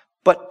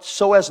 but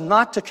so as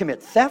not to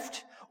commit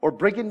theft or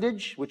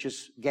brigandage, which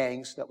is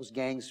gangs, that was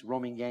gangs,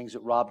 roaming gangs that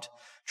robbed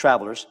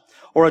travelers,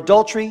 or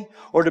adultery,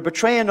 or to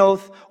betray an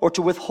oath, or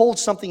to withhold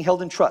something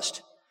held in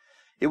trust.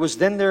 It was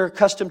then their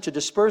custom to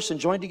disperse and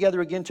join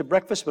together again to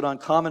breakfast, but on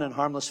common and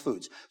harmless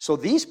foods. So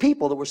these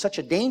people that were such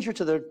a danger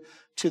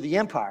to the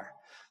empire,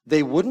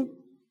 they wouldn't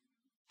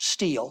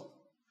steal,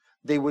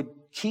 they would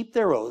keep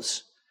their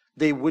oaths,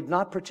 they would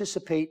not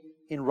participate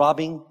in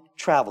robbing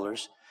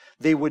travelers,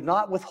 they would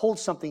not withhold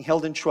something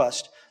held in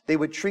trust, they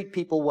would treat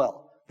people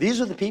well.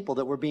 These are the people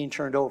that were being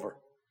turned over.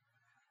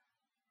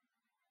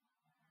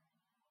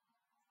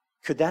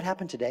 Could that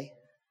happen today?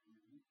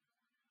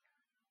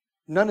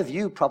 None of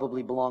you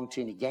probably belong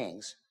to any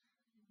gangs.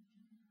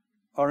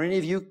 Are any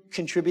of you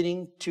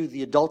contributing to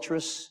the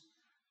adulterous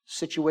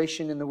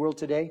situation in the world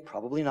today?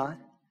 Probably not.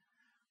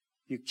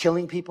 You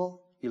killing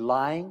people? You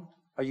lying?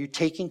 Are you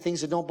taking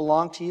things that don't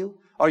belong to you?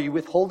 Are you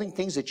withholding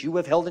things that you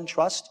have held in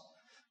trust?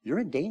 You're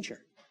in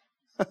danger.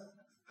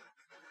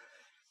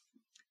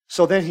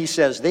 So then he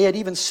says, they had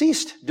even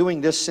ceased doing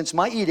this since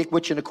my edict,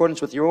 which in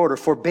accordance with your order,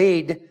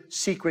 forbade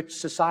secret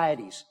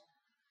societies.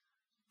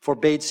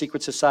 Forbade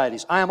secret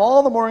societies. I am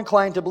all the more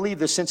inclined to believe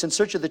this, since in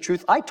search of the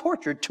truth, I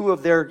tortured 2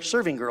 of their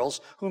serving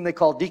girls, whom they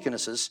called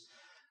deaconesses,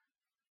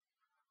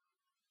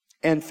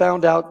 and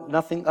found out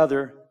nothing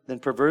other than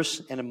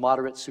perverse and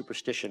immoderate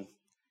superstition.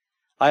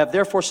 I have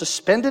therefore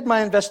suspended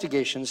my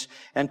investigations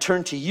and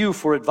turned to you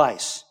for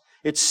advice.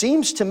 It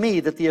seems to me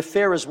that the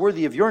affair is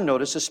worthy of your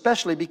notice,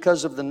 especially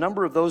because of the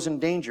number of those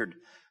endangered.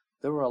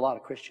 There were a lot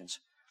of Christians.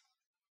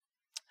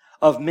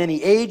 Of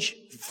many age,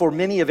 for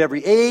many of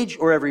every age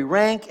or every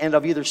rank and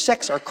of either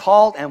sex are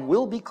called and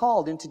will be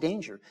called into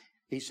danger.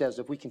 He says,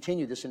 if we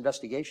continue this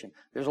investigation,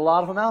 there's a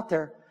lot of them out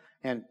there,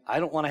 and I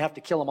don't want to have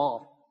to kill them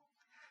all,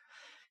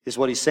 is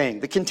what he's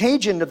saying. The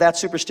contagion of that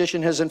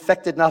superstition has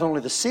infected not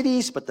only the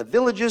cities, but the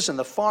villages and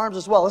the farms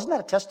as well. Isn't that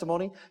a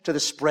testimony to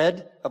the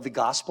spread of the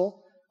gospel?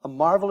 A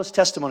marvelous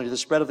testimony to the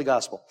spread of the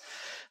gospel.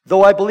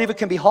 Though I believe it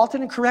can be halted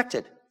and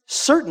corrected,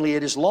 certainly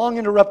it is long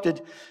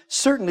interrupted,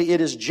 certainly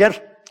it is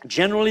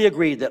generally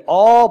agreed that the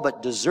all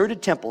but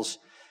deserted temples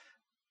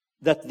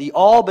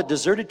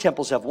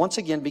have once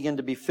again begun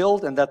to be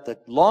filled, and that the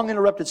long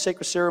interrupted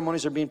sacred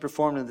ceremonies are being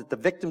performed, and that the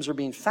victims are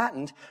being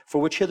fattened,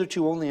 for which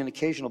hitherto only an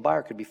occasional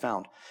buyer could be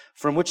found.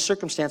 From which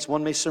circumstance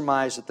one may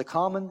surmise that the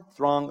common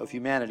throng of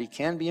humanity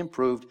can be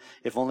improved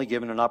if only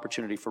given an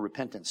opportunity for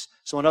repentance.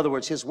 So in other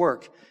words, his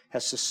work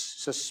has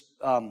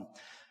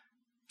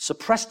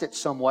suppressed it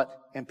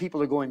somewhat, and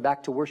people are going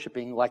back to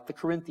worshiping like the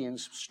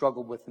Corinthians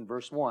struggled with in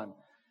verse 1.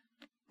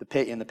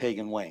 In the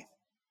pagan way.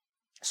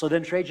 So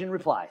then Trajan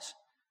replies,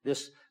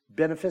 this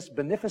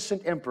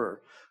beneficent emperor,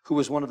 who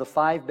was one of the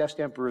 5 best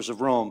emperors of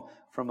Rome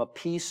from a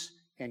peace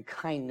and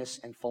kindness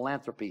and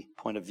philanthropy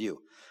point of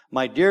view.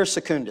 My dear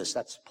Secundus,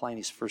 that's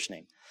Pliny's first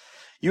name,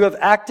 you have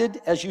acted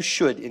as you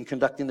should in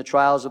conducting the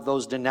trials of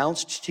those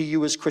denounced to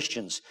you as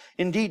Christians.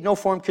 Indeed, no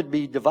form could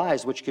be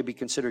devised which could be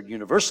considered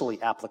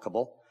universally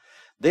applicable.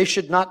 They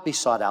should not be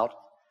sought out.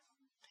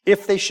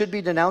 If they should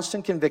be denounced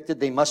and convicted,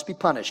 they must be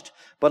punished.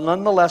 But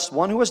nonetheless,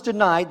 one who has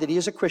denied that he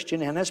is a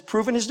Christian and has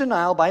proven his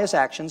denial by his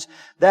actions,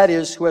 that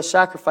is, who has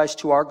sacrificed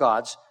to our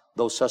gods,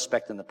 though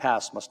suspect in the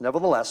past, must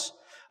nevertheless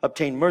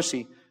obtain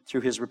mercy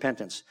through his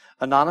repentance.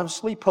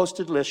 Anonymously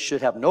posted lists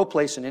should have no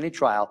place in any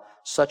trial.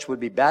 Such would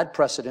be bad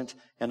precedent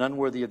and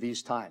unworthy of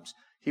these times.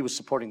 He was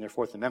supporting their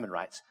Fourth Amendment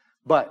rights.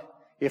 But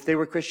if they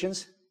were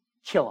Christians,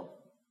 kill them.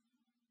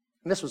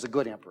 And this was a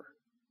good emperor.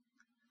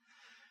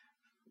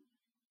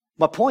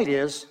 My point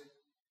is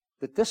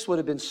that this would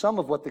have been some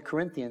of what the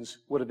Corinthians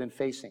would have been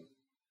facing.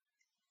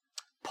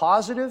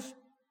 Positive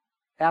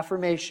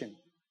affirmation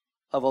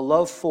of a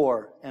love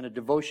for and a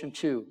devotion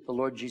to the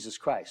Lord Jesus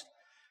Christ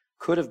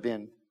could have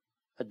been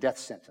a death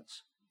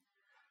sentence.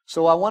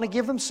 So I want to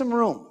give them some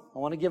room. I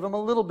want to give them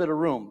a little bit of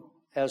room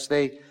as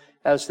they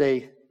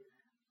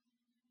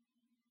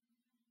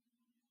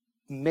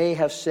may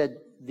have said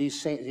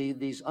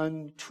these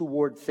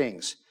untoward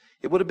things.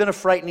 It would have been a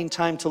frightening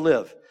time to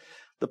live.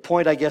 The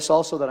point, I guess,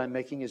 also that I'm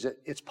making is that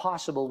it's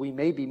possible we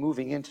may be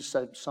moving into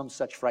some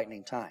such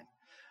frightening time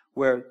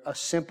where a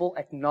simple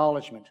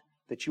acknowledgement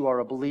that you are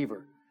a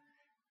believer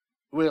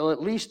will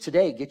at least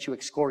today get you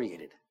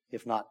excoriated,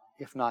 if not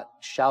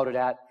shouted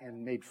at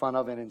and made fun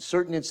of. And in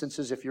certain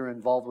instances, if you're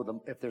involved with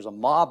if there's a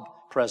mob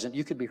present,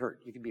 you could be hurt,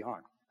 you could be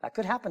harmed. That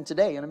could happen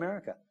today in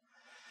America.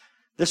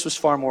 This was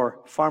far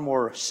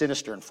more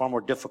sinister and far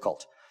more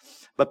difficult.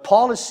 But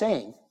Paul is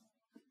saying,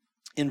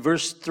 in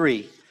verse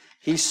 3,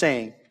 he's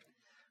saying,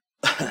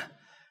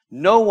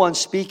 no one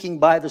speaking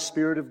by the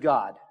Spirit of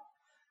God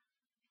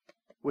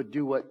would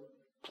do what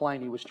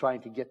Pliny was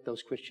trying to get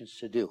those Christians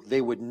to do.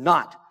 They would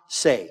not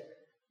say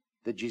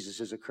that Jesus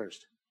is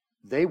accursed.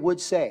 They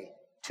would say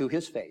to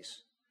his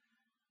face,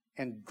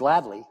 and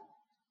gladly,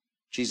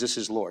 Jesus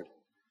is Lord.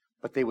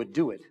 But they would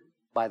do it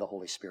by the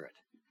Holy Spirit.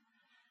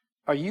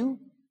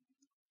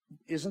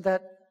 Isn't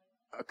that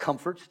a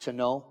comfort to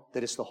know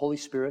that it's the Holy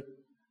Spirit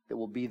that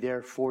will be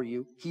there for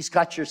you? He's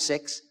got your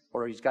six,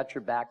 or he's got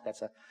your back.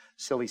 That's a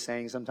silly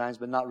saying sometimes,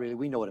 but not really.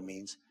 We know what it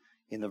means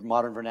in the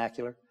modern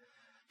vernacular.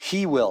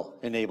 He will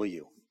enable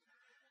you.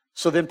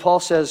 So then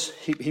Paul says,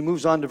 he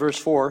moves on to verse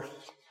 4.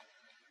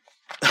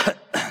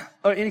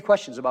 Any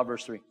questions about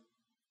verse 3?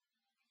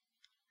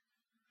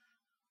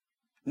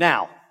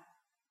 Now,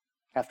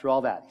 after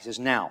all that, he says,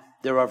 now,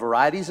 there are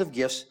varieties of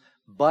gifts,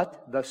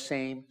 but the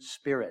same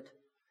Spirit.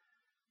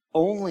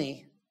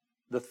 Only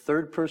the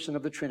third person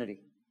of the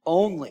Trinity,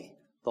 only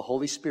the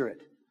Holy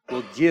Spirit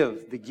will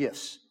give the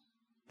gifts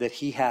that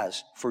He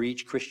has for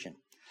each Christian.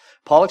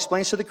 Paul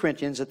explains to the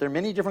Corinthians that there are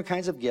many different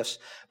kinds of gifts,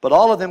 but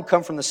all of them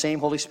come from the same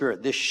Holy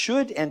Spirit. This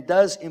should and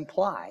does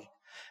imply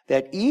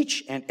that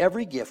each and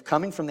every gift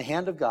coming from the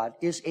hand of God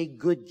is a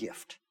good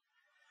gift,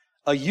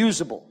 a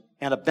usable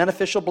and a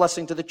beneficial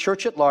blessing to the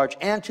church at large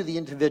and to the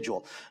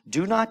individual.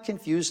 Do not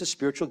confuse the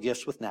spiritual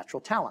gifts with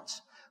natural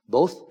talents.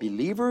 Both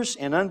believers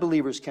and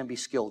unbelievers can be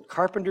skilled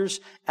carpenters,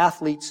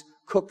 athletes,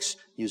 cooks,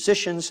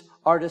 musicians,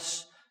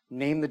 artists,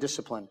 name the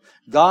discipline.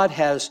 God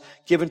has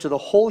given to the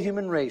whole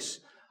human race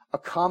a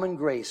common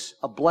grace,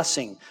 a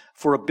blessing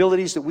for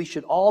abilities that we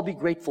should all be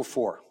grateful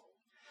for.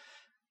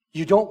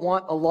 You don't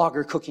want a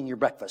logger cooking your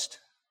breakfast.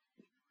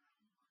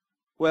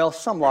 Well,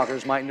 some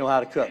loggers might know how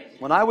to cook.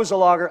 When I was a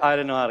logger, I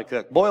didn't know how to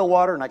cook. Boil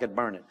water and I could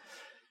burn it.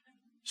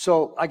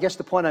 So I guess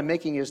the point I'm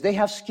making is they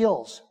have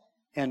skills.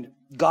 And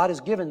God has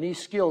given these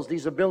skills,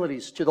 these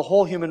abilities to the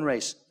whole human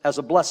race as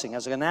a blessing,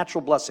 as a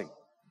natural blessing.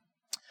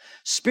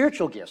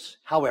 Spiritual gifts,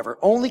 however,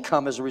 only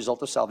come as a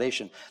result of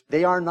salvation.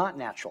 They are not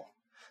natural.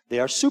 They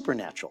are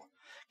supernatural,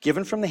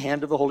 given from the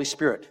hand of the Holy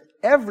Spirit.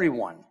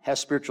 Everyone has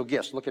spiritual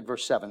gifts. Look at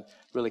verse 7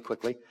 really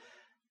quickly.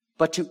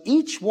 But to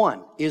each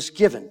one is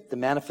given the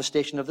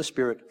manifestation of the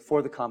Spirit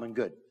for the common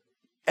good.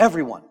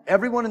 Everyone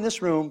in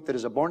this room that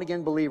is a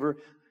born-again believer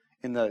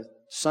in the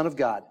Son of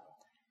God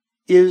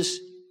is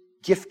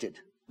gifted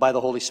by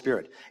the Holy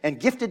Spirit. And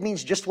gifted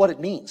means just what it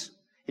means.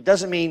 It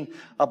doesn't mean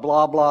a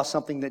blah, blah,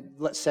 something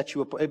that sets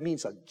you apart. It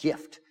means a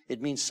gift.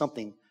 It means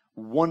something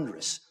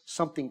wondrous,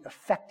 something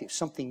effective,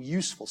 something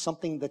useful,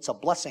 something that's a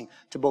blessing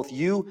to both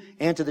you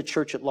and to the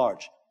church at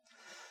large.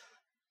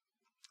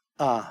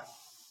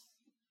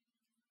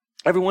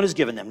 Everyone is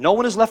given them. No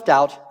one is left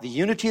out. The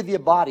unity of the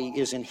body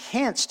is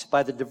enhanced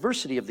by the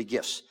diversity of the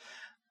gifts.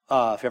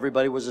 If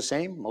everybody was the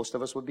same, most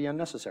of us would be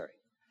unnecessary.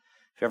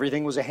 If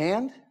everything was a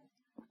hand,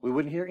 we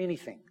wouldn't hear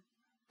anything.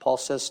 Paul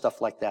says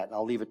stuff like that, and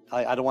I'll leave it.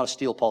 I don't want to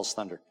steal Paul's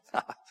thunder.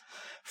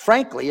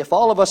 Frankly, if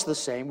all of us are the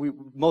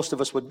same, most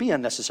of us would be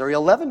unnecessary.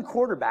 11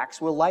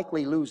 quarterbacks will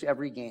likely lose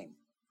every game.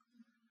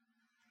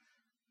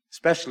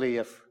 Especially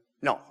if,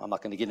 no, I'm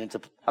not going to get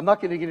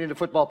into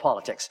football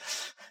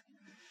politics.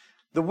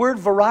 The word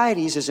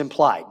varieties is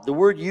implied. The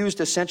word used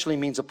essentially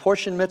means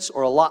apportionments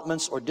or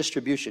allotments or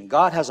distribution.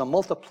 God has a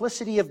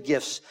multiplicity of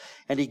gifts,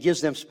 and He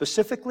gives them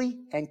specifically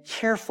and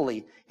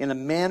carefully in a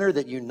manner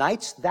that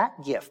unites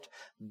that gift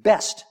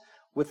best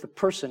with the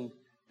person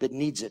that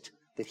needs it,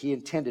 that He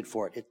intended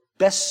for it. It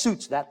best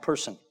suits that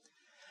person.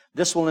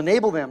 This will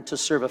enable them to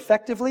serve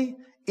effectively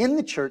in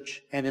the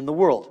church and in the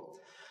world.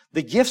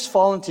 The gifts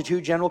fall into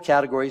two general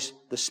categories,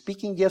 the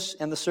speaking gifts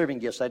and the serving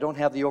gifts. I don't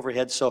have the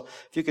overhead, so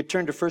if you could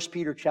turn to 1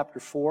 Peter chapter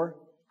 4,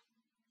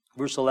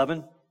 verse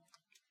 11.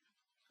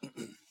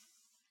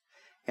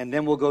 And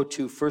then we'll go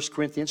to 1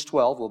 Corinthians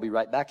 12. We'll be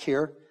right back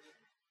here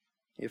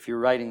if you're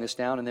writing this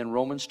down. And then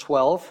Romans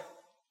 12.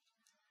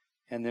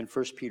 And then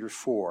 1 Peter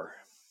 4.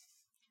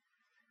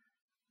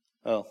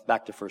 Oh,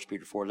 back to 1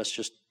 Peter 4.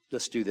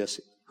 Let's do this.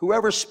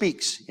 Whoever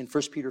speaks in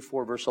 1 Peter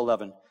 4, verse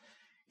 11,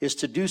 is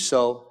to do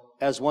so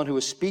as one who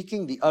is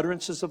speaking the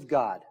utterances of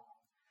God.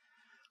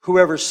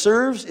 Whoever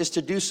serves is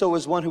to do so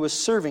as one who is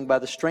serving by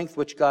the strength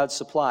which God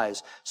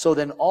supplies. So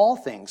then all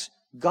things,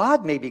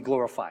 God may be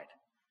glorified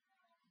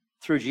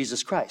through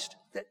Jesus Christ.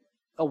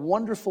 A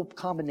wonderful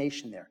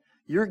combination there.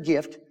 Your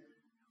gift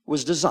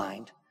was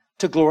designed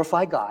to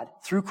glorify God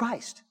through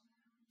Christ.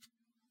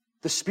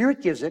 The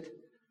Spirit gives it.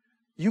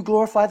 You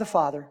glorify the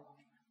Father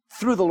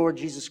through the Lord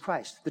Jesus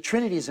Christ. The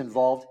Trinity is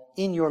involved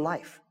in your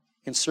life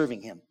in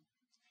serving Him.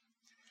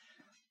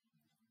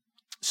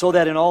 So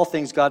that in all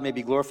things God may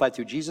be glorified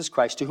through Jesus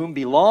Christ, to whom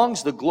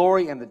belongs the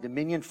glory and the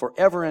dominion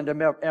forever and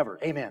ever.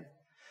 Amen.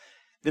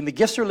 Then the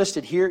gifts are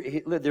listed here.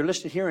 They're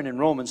listed here and in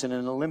Romans and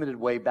in a limited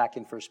way back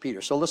in 1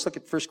 Peter. So let's look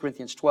at 1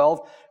 Corinthians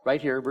 12,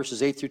 right here,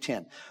 verses 8 through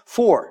 10.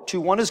 For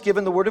to one is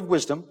given the word of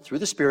wisdom through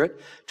the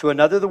Spirit, to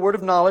another the word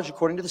of knowledge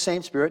according to the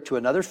same Spirit, to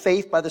another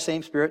faith by the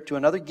same Spirit, to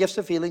another gifts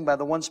of healing by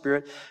the one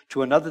Spirit,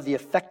 to another the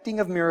effecting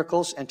of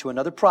miracles, and to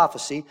another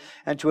prophecy,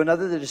 and to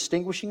another the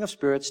distinguishing of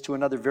spirits, to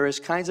another various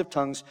kinds of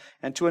tongues,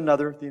 and to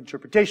another the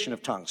interpretation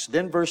of tongues.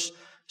 Then verse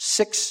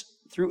 6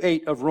 through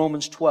 8 of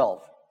Romans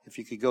 12, if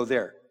you could go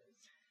there.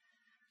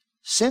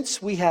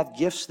 Since we have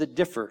gifts that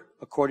differ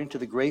according to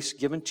the grace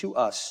given to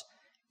us,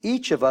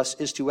 each of us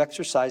is to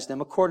exercise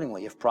them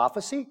accordingly. If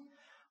prophecy,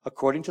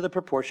 according to the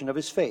proportion of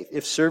his faith.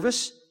 If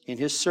service, in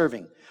his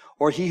serving.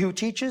 Or he who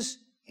teaches,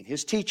 in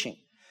his teaching.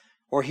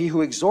 Or he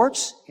who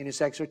exhorts, in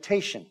his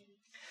exhortation.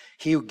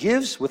 He who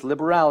gives with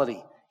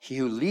liberality. He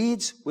who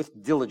leads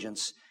with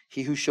diligence.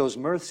 He who shows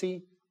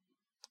mercy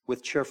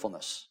with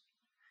cheerfulness.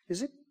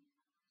 Is it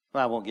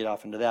Well, I won't get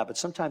off into that, but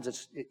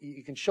sometimes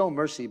you can show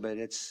mercy, but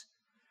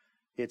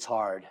it's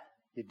hard.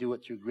 You do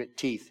it through grit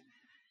teeth.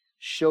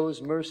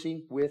 Shows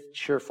mercy with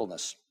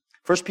cheerfulness.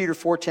 1 Peter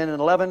 4:10 and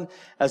 11,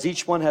 as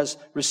each one has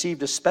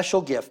received a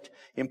special gift,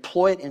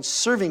 employ it in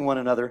serving one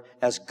another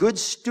as good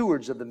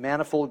stewards of the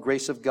manifold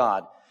grace of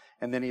God.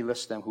 And then he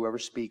lists them, whoever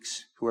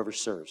speaks, whoever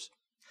serves.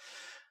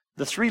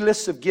 The three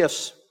lists of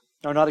gifts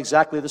are not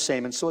exactly the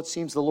same, and so it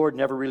seems the Lord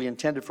never really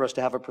intended for us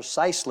to have a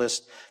precise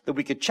list that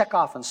we could check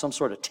off on some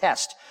sort of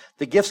test.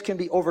 The gifts can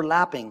be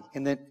overlapping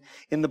in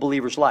the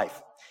believer's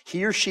life.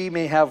 He or she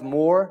may have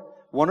more,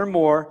 one or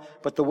more,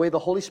 but the way the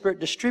Holy Spirit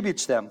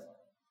distributes them,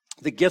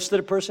 the gifts that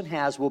a person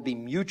has will be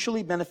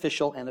mutually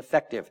beneficial and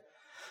effective.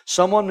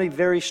 Someone may be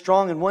very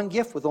strong in one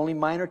gift with only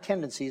minor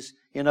tendencies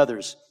in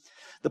others.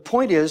 The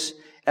point is,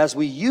 as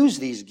we use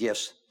these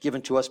gifts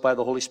given to us by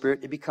the Holy Spirit,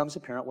 it becomes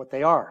apparent what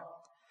they are.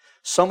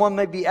 Someone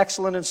may be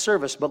excellent in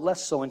service, but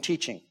less so in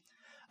teaching.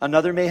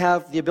 Another may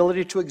have the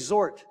ability to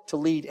exhort, to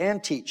lead,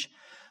 and teach.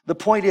 The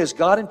point is,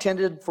 God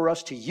intended for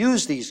us to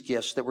use these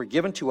gifts that were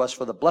given to us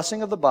for the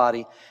blessing of the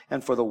body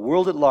and for the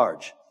world at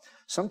large.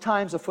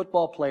 Sometimes a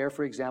football player,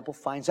 for example,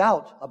 finds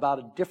out about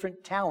a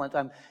different talent.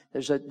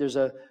 There's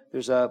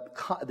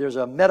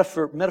a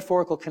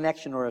metaphorical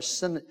connection or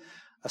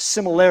a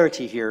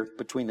similarity here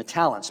between the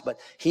talents, but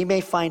he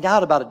may find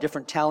out about a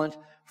different talent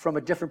from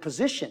a different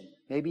position.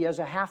 Maybe as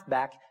a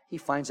halfback, he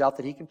finds out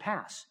that he can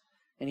pass,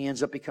 and he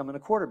ends up becoming a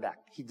quarterback.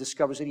 He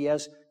discovers that he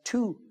has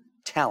two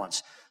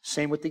talents.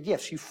 Same with the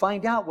gifts. You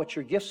find out what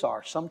your gifts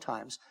are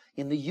sometimes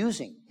in the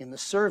using, in the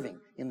serving,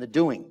 in the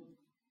doing.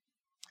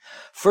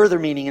 Further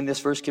meaning in this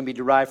verse can be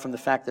derived from the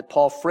fact that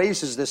Paul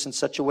phrases this in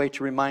such a way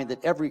to remind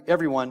that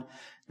everyone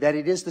that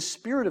it is the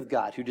Spirit of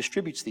God who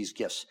distributes these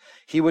gifts.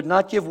 He would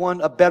not give one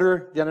a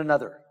better than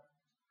another.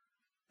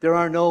 There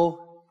are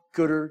no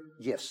gooder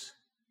gifts.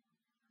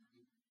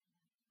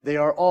 They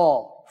are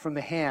all from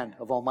the hand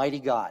of Almighty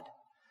God.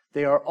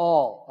 They are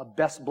all a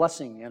best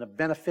blessing and a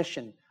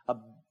beneficent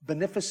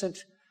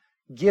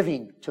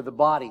giving to the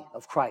body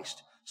of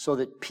Christ so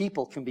that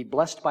people can be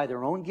blessed by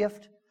their own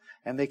gift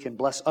and they can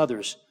bless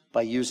others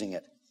by using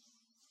it.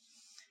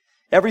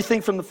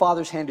 Everything from the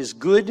Father's hand is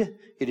good,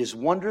 it is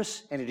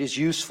wondrous, and it is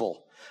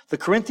useful. The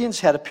Corinthians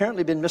had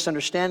apparently been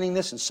misunderstanding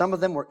this, and some of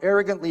them were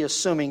arrogantly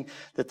assuming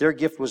that their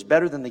gift was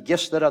better than the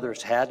gifts that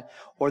others had,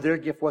 or their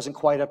gift wasn't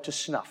quite up to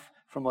snuff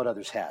from what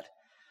others had.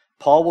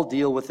 Paul will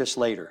deal with this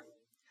later.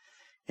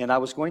 And I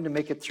was going to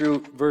make it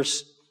through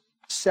verse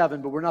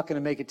 7, but we're not going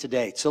to make it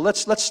today. So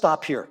let's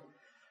stop here.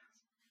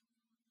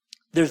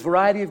 There's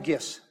variety of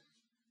gifts,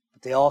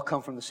 but they all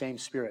come from the same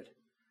Spirit.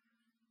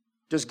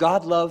 Does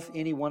God love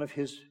any one of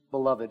His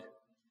beloved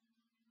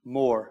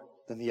more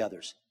than the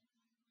others?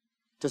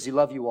 Does He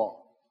love you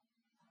all?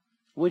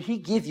 Would He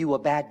give you a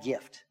bad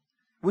gift?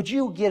 Would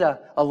you get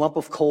a lump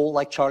of coal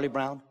like Charlie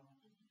Brown?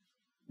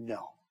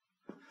 No.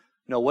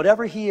 No,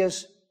 whatever He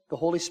is, the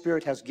Holy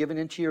Spirit has given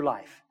into your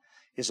life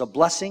is a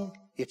blessing,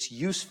 it's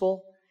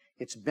useful,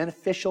 it's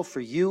beneficial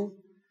for you.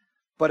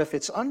 But if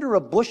it's under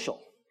a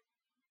bushel,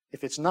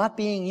 if it's not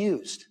being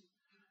used,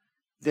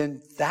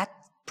 then that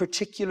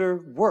particular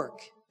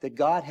work that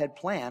God had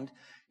planned.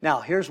 Now,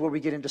 here's where we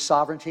get into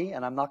sovereignty,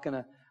 and I'm not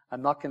going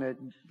to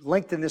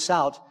lengthen this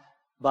out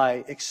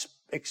by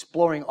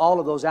exploring all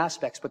of those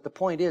aspects. But the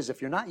point is,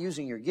 if you're not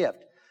using your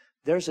gift,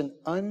 there's a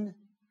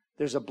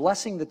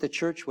blessing that the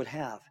church would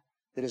have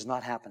that is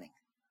not happening.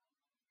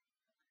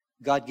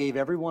 God gave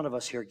every one of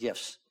us here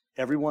gifts,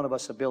 every one of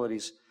us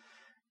abilities,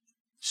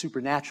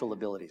 supernatural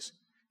abilities,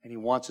 and He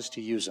wants us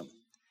to use them.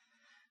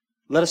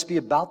 Let us be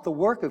about the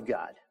work of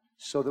God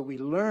so that we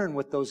learn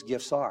what those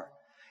gifts are.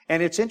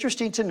 And it's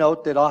interesting to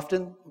note that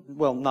often,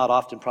 well, not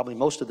often, probably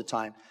most of the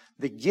time,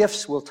 the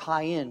gifts will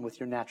tie in with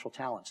your natural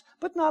talents,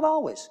 but not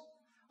always.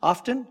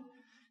 Often,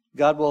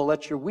 God will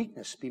let your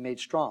weakness be made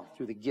strong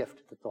through the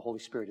gift that the Holy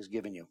Spirit has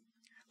given you.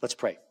 Let's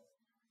pray.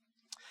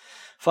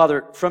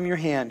 Father, from your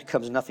hand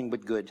comes nothing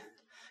but good.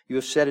 You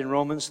have said in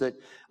Romans that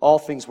all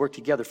things work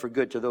together for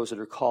good to those that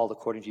are called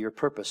according to your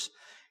purpose,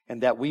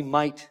 and that we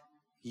might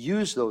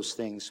use those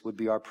things would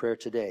be our prayer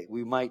today.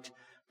 We might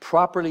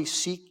properly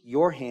seek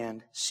your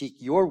hand, seek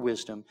your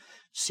wisdom,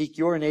 seek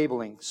your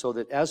enabling, so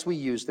that as we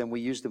use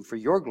them for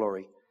your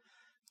glory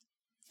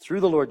through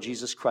the Lord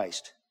Jesus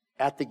Christ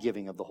at the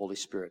giving of the Holy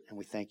Spirit. And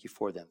we thank you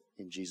for them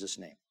in Jesus'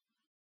 name.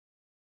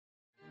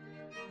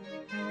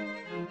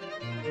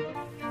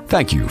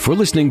 Thank you for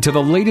listening to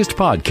the latest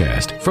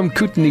podcast from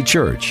Kootenai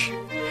Church.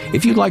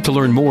 If you'd like to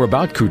learn more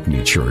about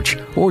Kootenai Church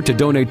or to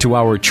donate to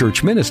our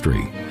church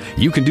ministry,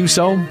 you can do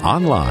so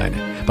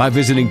online by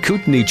visiting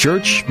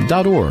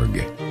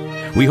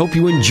kootenaichurch.org. We hope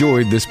you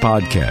enjoyed this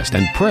podcast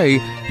and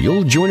pray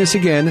you'll join us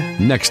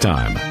again next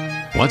time.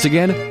 Once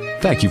again,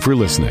 thank you for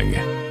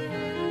listening.